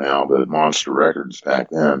Rockadrome now, but Monster Records back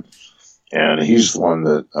then. And he's the one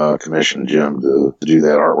that commissioned Jim to do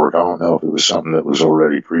that artwork. I don't know if it was something that was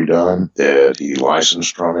already pre-done that he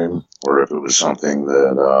licensed from him, or if it was something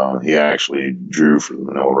that he actually drew for the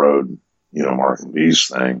Manila Road, Mark and the Beast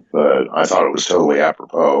thing. But I thought it was totally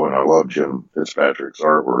apropos, and I love Jim Fitzpatrick's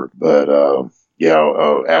artwork. But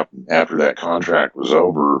after that contract was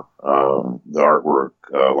over, the artwork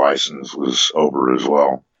license was over as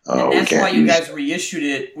well. And that's why you guys reissued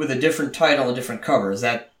it with a different title, a different cover. Is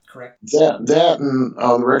that correct? That and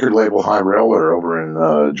the record label High Roller over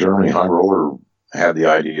in Germany, High Roller had the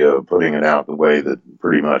idea of putting it out the way that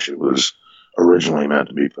pretty much it was originally meant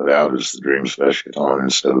to be put out, as the Dreams of Eschaton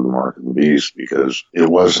instead of the Mark of the Beast, because it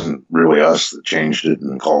wasn't really us that changed it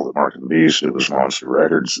and called it Mark of the Beast. It was Monster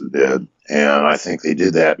Records that did. And I think they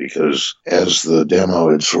did that because as the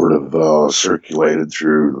demo had sort of circulated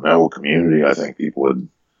through the metal community, I think people had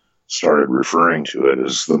started referring to it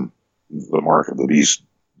as the Mark of the Beast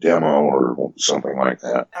demo or something like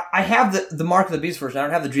that. I have the Mark of the Beast version. I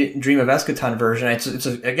don't have the Dream of Eschaton version. It's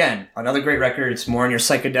again, another great record. It's more in your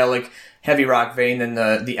psychedelic heavy rock vein than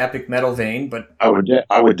the epic metal vein. But I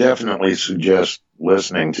would definitely suggest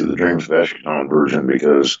listening to the Dreams of Eschaton version,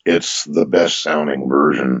 because it's the best sounding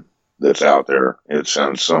version that's out there. It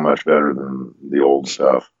sounds so much better than the old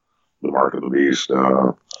stuff, the Mark of the Beast.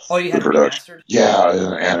 You had it remastered?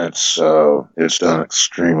 Yeah, and it's done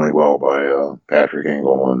extremely well by Patrick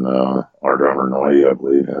Engel, and our drummer Noy, I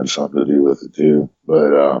believe, had something to do with it too.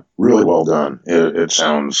 But really well done. It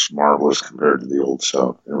sounds marvelous compared to the old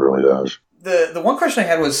stuff. It really does. The one question I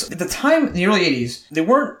had was, at the time, in the early 80s, there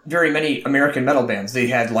weren't very many American metal bands. They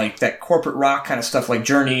had, that corporate rock kind of stuff like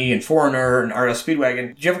Journey and Foreigner and R.E.O.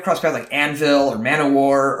 Speedwagon. Did you ever cross paths like Anvil or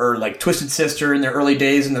Manowar or, Twisted Sister in their early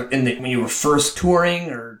days when you were first touring?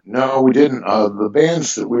 Or No, we didn't. The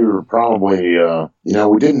bands that we were probably,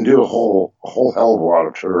 we didn't do a whole hell of a lot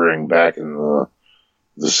of touring back in the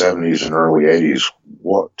 70s and early 80s.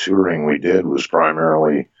 What touring we did was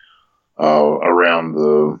primarily around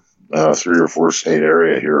the 3 or 4 state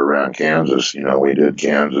area here around Kansas. We did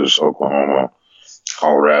Kansas, Oklahoma,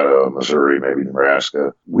 Colorado, Missouri, maybe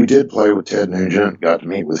Nebraska. We did play with Ted Nugent, got to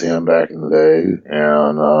meet with him back in the day,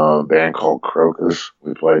 and a band called Crocus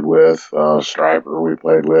we played with, Striper we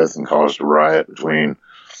played with, and caused a riot between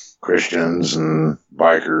Christians and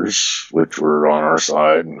bikers, which were on our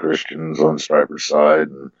side, and Christians on Striper's side.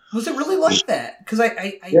 And was it really like that? Because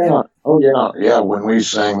yeah. Oh, yeah. Yeah. When we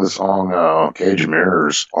sang the song Cage of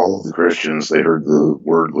Mirrors, all of the Christians, they heard the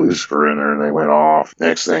word Lucifer in there and they went off.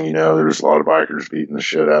 Next thing you know, there's a lot of bikers beating the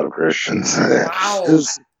shit out of Christians. Wow.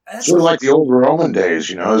 It's sort of like the old Roman days,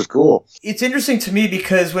 you know, it's cool. It's interesting to me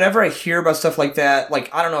because whenever I hear about stuff like that,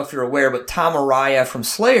 like, I don't know if you're aware, but Tom Araya from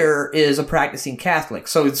Slayer is a practicing Catholic.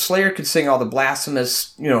 So Slayer could sing all the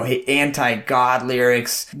blasphemous, anti-God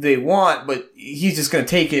lyrics they want, but he's just going to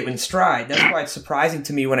take it in stride. That's why it's surprising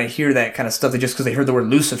to me when I hear that kind of stuff, that just because they heard the word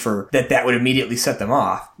Lucifer, that would immediately set them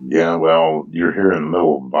off. Yeah, well, you're here in the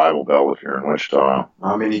middle of the Bible Belt if you're in Wichita.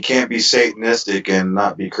 I mean, you can't be Satanistic and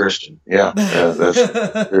not be Christian. Yeah,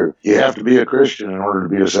 that's true. You have to be a Christian in order to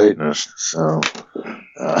be a Satanist. So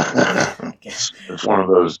it's one of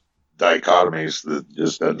those dichotomies that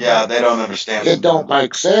just doesn't. Yeah, they don't understand. It don't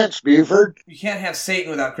make sense, Buford. You can't have Satan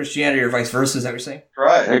without Christianity, or vice versa. Is that what you're saying?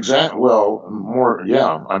 Right. Exactly. Well, more.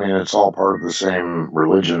 Yeah. I mean, it's all part of the same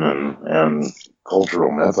religion and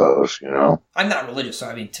cultural mythos, you know. I'm not religious, so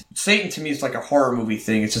I mean, Satan to me is like a horror movie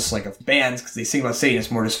thing. It's just like a bands, because they sing about Satan,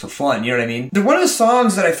 it's more just for fun, you know what I mean? One of the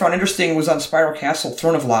songs that I found interesting was on Spiral Castle,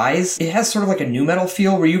 Throne of Lies. It has sort of like a nu metal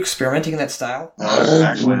feel. Were you experimenting in that style?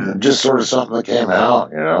 Just sort of something that came out,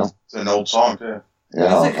 you know. It's an old song, too.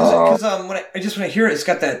 Yeah, because when I hear it, it's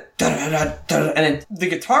got that da da da da, and the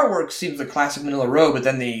guitar work seems like classic Manila Road, but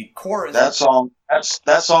then the chorus. That song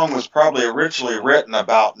was probably originally written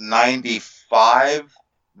about 95,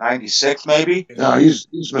 96 maybe. No, he's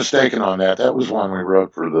mistaken on that. That was one we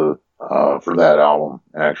wrote for that album,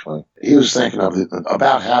 actually. He was thinking of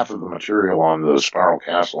about half of the material on the Spiral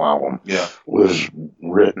Castle album was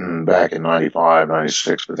written back in 95,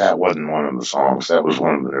 96, but that wasn't one of the songs. That was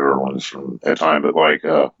one of the newer ones from that time. But like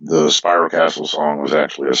the Spiral Castle song was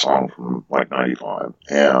actually a song from like 95.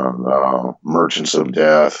 And Merchants of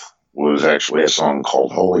Death was actually a song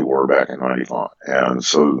called Holy War back in 95. And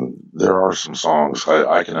so there are some songs,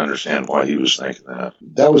 I can understand why he was thinking that.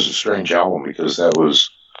 That was a strange album because that was,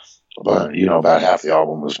 about half the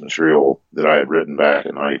album was material that I had written back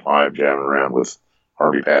in 95, jamming around with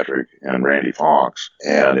Harvey Patrick and Randy Fox.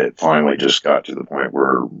 And it finally just got to the point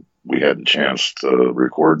where we had the chance to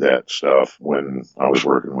record that stuff when I was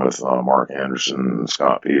working with Mark Anderson and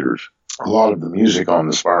Scott Peters. A lot of the music on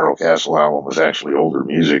the Spiral Castle album was actually older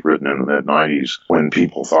music written in the mid-90s when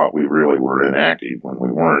people thought we really were inactive when we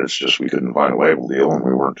weren't. It's just we couldn't find a label deal and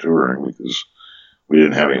we weren't touring because we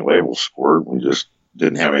didn't have any label support. We just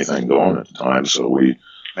didn't have anything going at the time, so we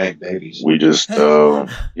made babies. We just,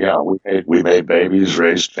 we made babies,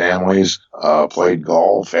 raised families, played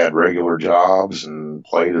golf, had regular jobs, and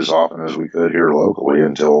played as often as we could here locally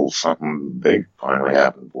until something big finally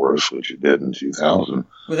happened for us, which it did in 2000.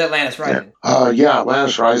 With Atlantis Rising.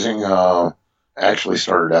 Atlantis Rising actually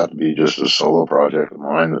started out to be just a solo project of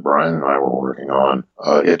mine that Brian and I were working on.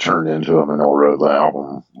 It turned into a Manila Road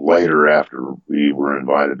album later after we were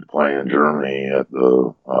invited to play in Germany at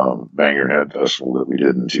the Bang Your Head Festival that we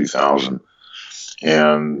did in 2000.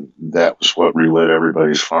 And that was what relit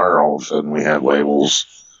everybody's fire. All of a sudden we had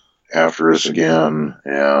labels after us again,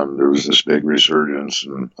 and there was this big resurgence,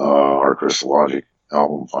 and our Crystalogic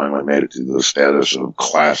album finally made it to the status of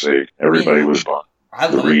classic. Everybody was buying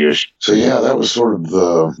the reissue. So that was sort of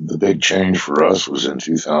the big change for us was in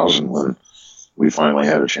 2000 when we finally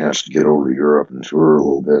had a chance to get over to Europe and tour a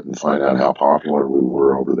little bit and find out how popular we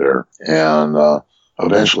were over there. And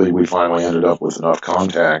eventually we finally ended up with enough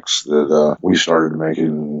contacts that we started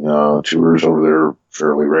making tours over there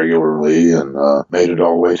fairly regularly, and made it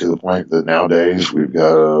all the way to the point that nowadays we've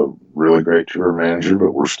got a really great tour manager,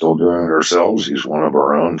 but we're still doing it ourselves. He's one of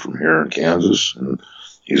our own from here in Kansas, and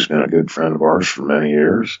he's been a good friend of ours for many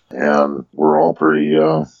years, and we're all pretty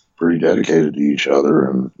dedicated to each other,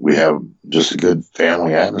 and we have just a good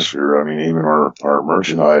family atmosphere. I mean, even our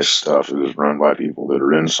merchandise stuff is run by people that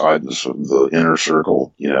are inside the inner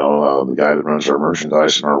circle. The guy that runs our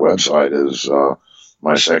merchandise and our website is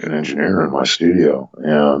my second engineer in my studio,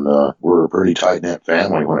 and we're a pretty tight-knit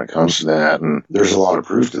family when it comes to that, and there's a lot of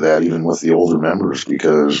proof to that even with the older members,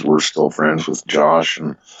 because we're still friends with Josh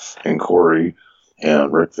and Corey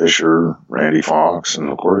and Rick Fisher, Randy Fox, and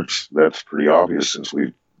of course that's pretty obvious since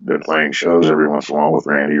we've been playing shows every once in a while with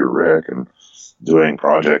Randy or Rick, and doing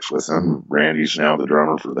projects with him. Randy's now the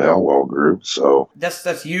drummer for the Hellwell group. So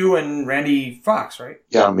That's you and Randy Fox, right?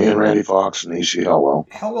 yeah, me and Randy Fox and E.C. Hellwell.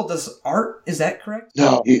 Hellwell does art, is that correct?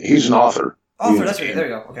 No, he's an author. Author, that's right. There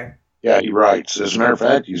you go. Okay. Yeah, he writes. As a matter of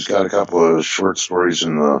fact, he's got a couple of short stories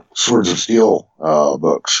in the Swords of Steel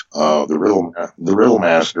books. The Riddle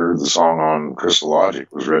Master, the song on Crystal Logic,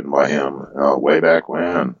 was written by him way back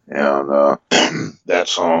when, and that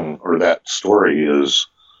song or that story is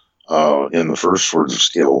in the first Swords of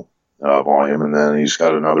Steel volume, and then he's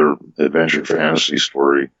got another adventure fantasy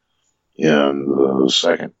story in the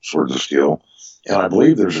second Swords of Steel. And I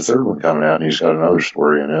believe there's a third one coming out, and he's got another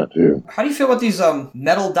story in it, too. How do you feel about these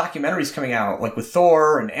metal documentaries coming out, like with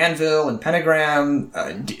Thor and Anvil and Pentagram?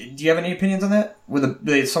 Do you have any opinions on that?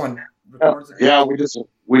 Someone records it? Yeah,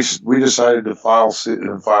 we decided to file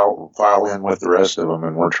in with the rest of them,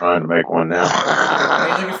 and we're trying to make one now.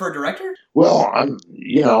 Are you looking for a director? Well,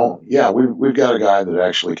 we've got a guy that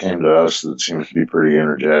actually came to us that seems to be pretty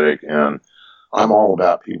energetic, and I'm all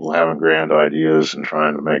about people having grand ideas and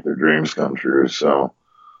trying to make their dreams come true. So,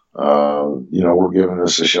 we're giving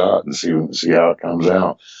this a shot and see how it comes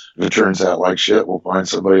out. If it turns out like shit, we'll find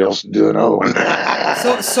somebody else to do another one.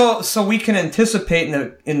 So we can anticipate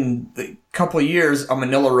in a couple of years a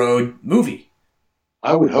Manila Road movie.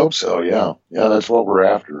 I would hope so. Yeah, that's what we're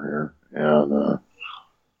after here, and.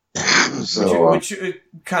 Which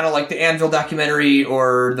kind of like the Anvil documentary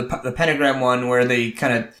or the Pentagram one, where they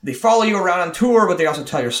follow you around on tour, but they also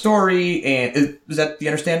tell your story. And is that the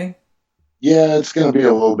understanding? Yeah, it's going to be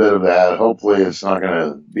a little bit of that. Hopefully, it's not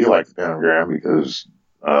going to be like the Pentagram because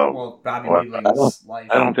Bobby Leeland's life.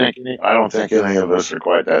 I don't think any of us are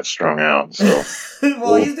quite that strung out. So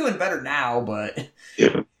well, he's doing better now, but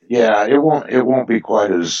it won't be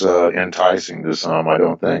quite as enticing to some. I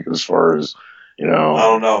don't think, as far as. I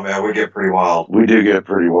don't know, man. We get pretty wild. We do get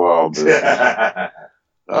pretty wild.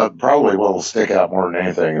 But, probably what will stick out more than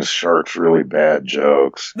anything is Shark's really bad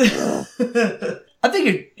jokes. I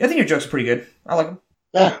think your jokes are pretty good. I like them.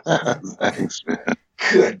 Thanks, man.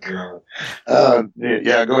 Good girl.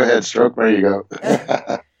 Yeah, go ahead. Stroke. There you go.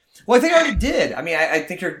 Well, I think I already did. I mean, I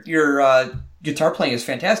think your guitar playing is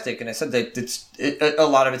fantastic, and I said that a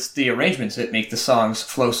lot of it's the arrangements that make the songs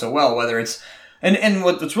flow so well. Whether it's and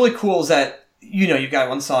what's really cool is that. You've got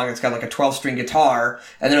one song that's got like a 12-string guitar,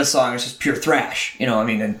 and then a song that's just pure thrash.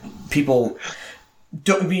 And people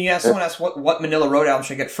don't. Someone asks what Manila Road album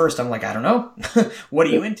should I get first. I'm like, I don't know. What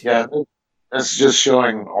are you into? Yeah, that's just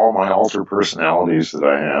showing all my alter personalities that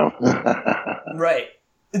I have. Right.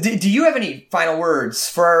 Do you have any final words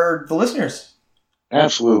for the listeners?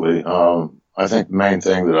 Absolutely. I think the main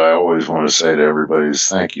thing that I always want to say to everybody is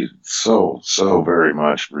thank you so very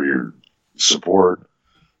much for your support.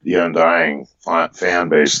 The undying fan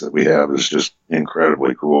base that we have is just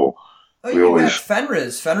incredibly cool. Oh, you got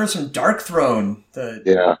Fenriz from Dark Throne.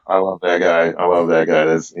 Yeah, I love that guy.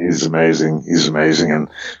 He's amazing. And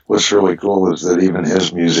what's really cool is that even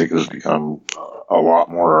his music has become a lot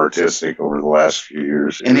more artistic over the last few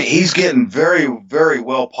years. And he's getting very, very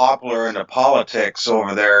well popular into politics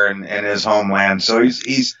over there in his homeland. So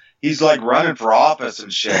he's like running for office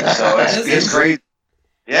and shit. So it's great.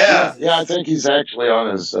 Yeah. Yeah, I think he's actually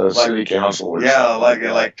on his city council. Or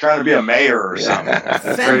something. like trying to be a mayor or something.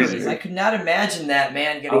 Fenriz, I could not imagine that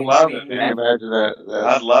man getting. I love it. Can you imagine that?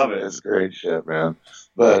 I'd love it. It's great shit, man.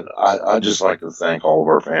 But I'd just like to thank all of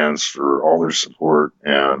our fans for all their support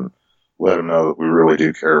and let them know that we really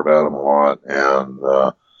do care about them a lot. And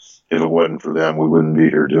if it wasn't for them, we wouldn't be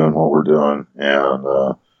here doing what we're doing.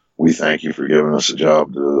 And we thank you for giving us a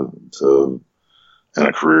job to and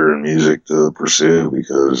a career in music to pursue,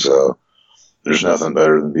 because there's nothing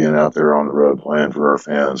better than being out there on the road playing for our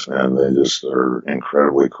fans, man. They just are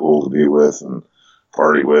incredibly cool to be with and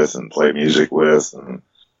party with and play music with. And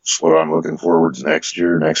it's what I'm looking forward to next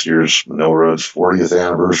year. Next year's Manila Road's 40th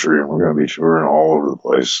anniversary, and we're going to be touring all over the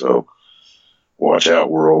place. So watch out,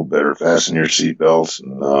 world. Better fasten your seatbelts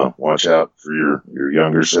and watch out for your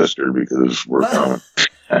younger sister, because we're coming.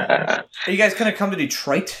 Are you guys going to come to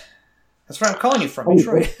Detroit? That's where I'm calling you from,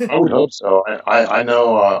 Detroit. I would hope so. I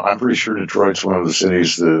know, I'm pretty sure Detroit's one of the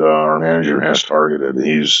cities that our manager has targeted.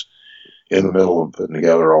 He's in the middle of putting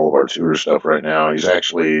together all of our tour stuff right now. He's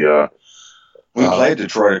actually... we played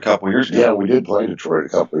Detroit a couple of years ago. Yeah, we did play Detroit a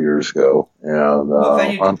couple of years ago. And, what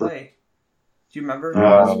venue did you play? Do you remember?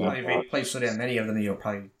 You played so damn many of them that you'll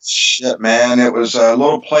probably... Shit, man. It was a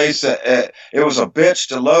little place that... it was a bitch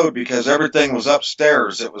to load because everything was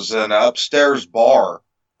upstairs. It was an upstairs bar.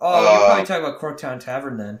 Oh, you're probably talking about Corktown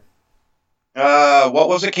Tavern then. What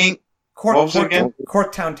was it, King? What was it again?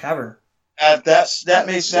 Corktown Tavern. That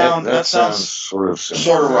may sound. That sounds sort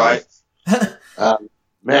of right.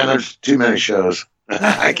 Man, there's too many shows.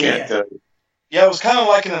 I can't tell you. Yeah, it was kind of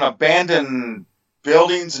like in an abandoned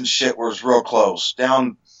buildings and shit where it was real close.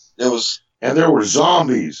 Down, it was... And there were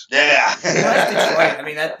zombies. Yeah. That's Detroit. I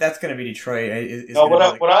mean, that's going to be Detroit. No,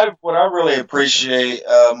 what I really appreciate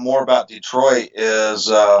more about Detroit is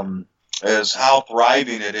how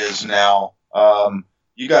thriving it is now.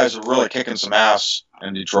 You guys are really kicking some ass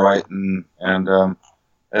in Detroit, and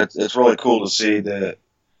it's really cool to see the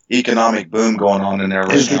economic boom going on in there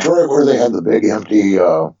right Is now. Detroit where they had the big empty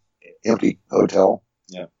hotel?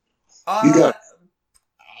 Yeah. You got.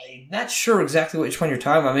 I'm not sure exactly which one you're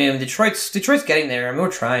talking about. I mean, Detroit's getting there. I mean, we're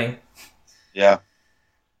trying. Yeah.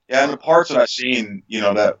 Yeah, and the parts that I've seen,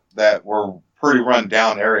 that were pretty run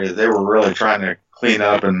down areas, they were really trying to clean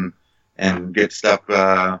up and get stuff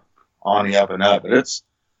on the up and up. But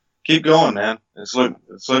keep going, man. It's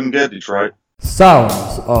looking good, Detroit. Sounds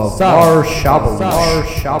of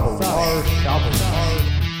Marshabelush.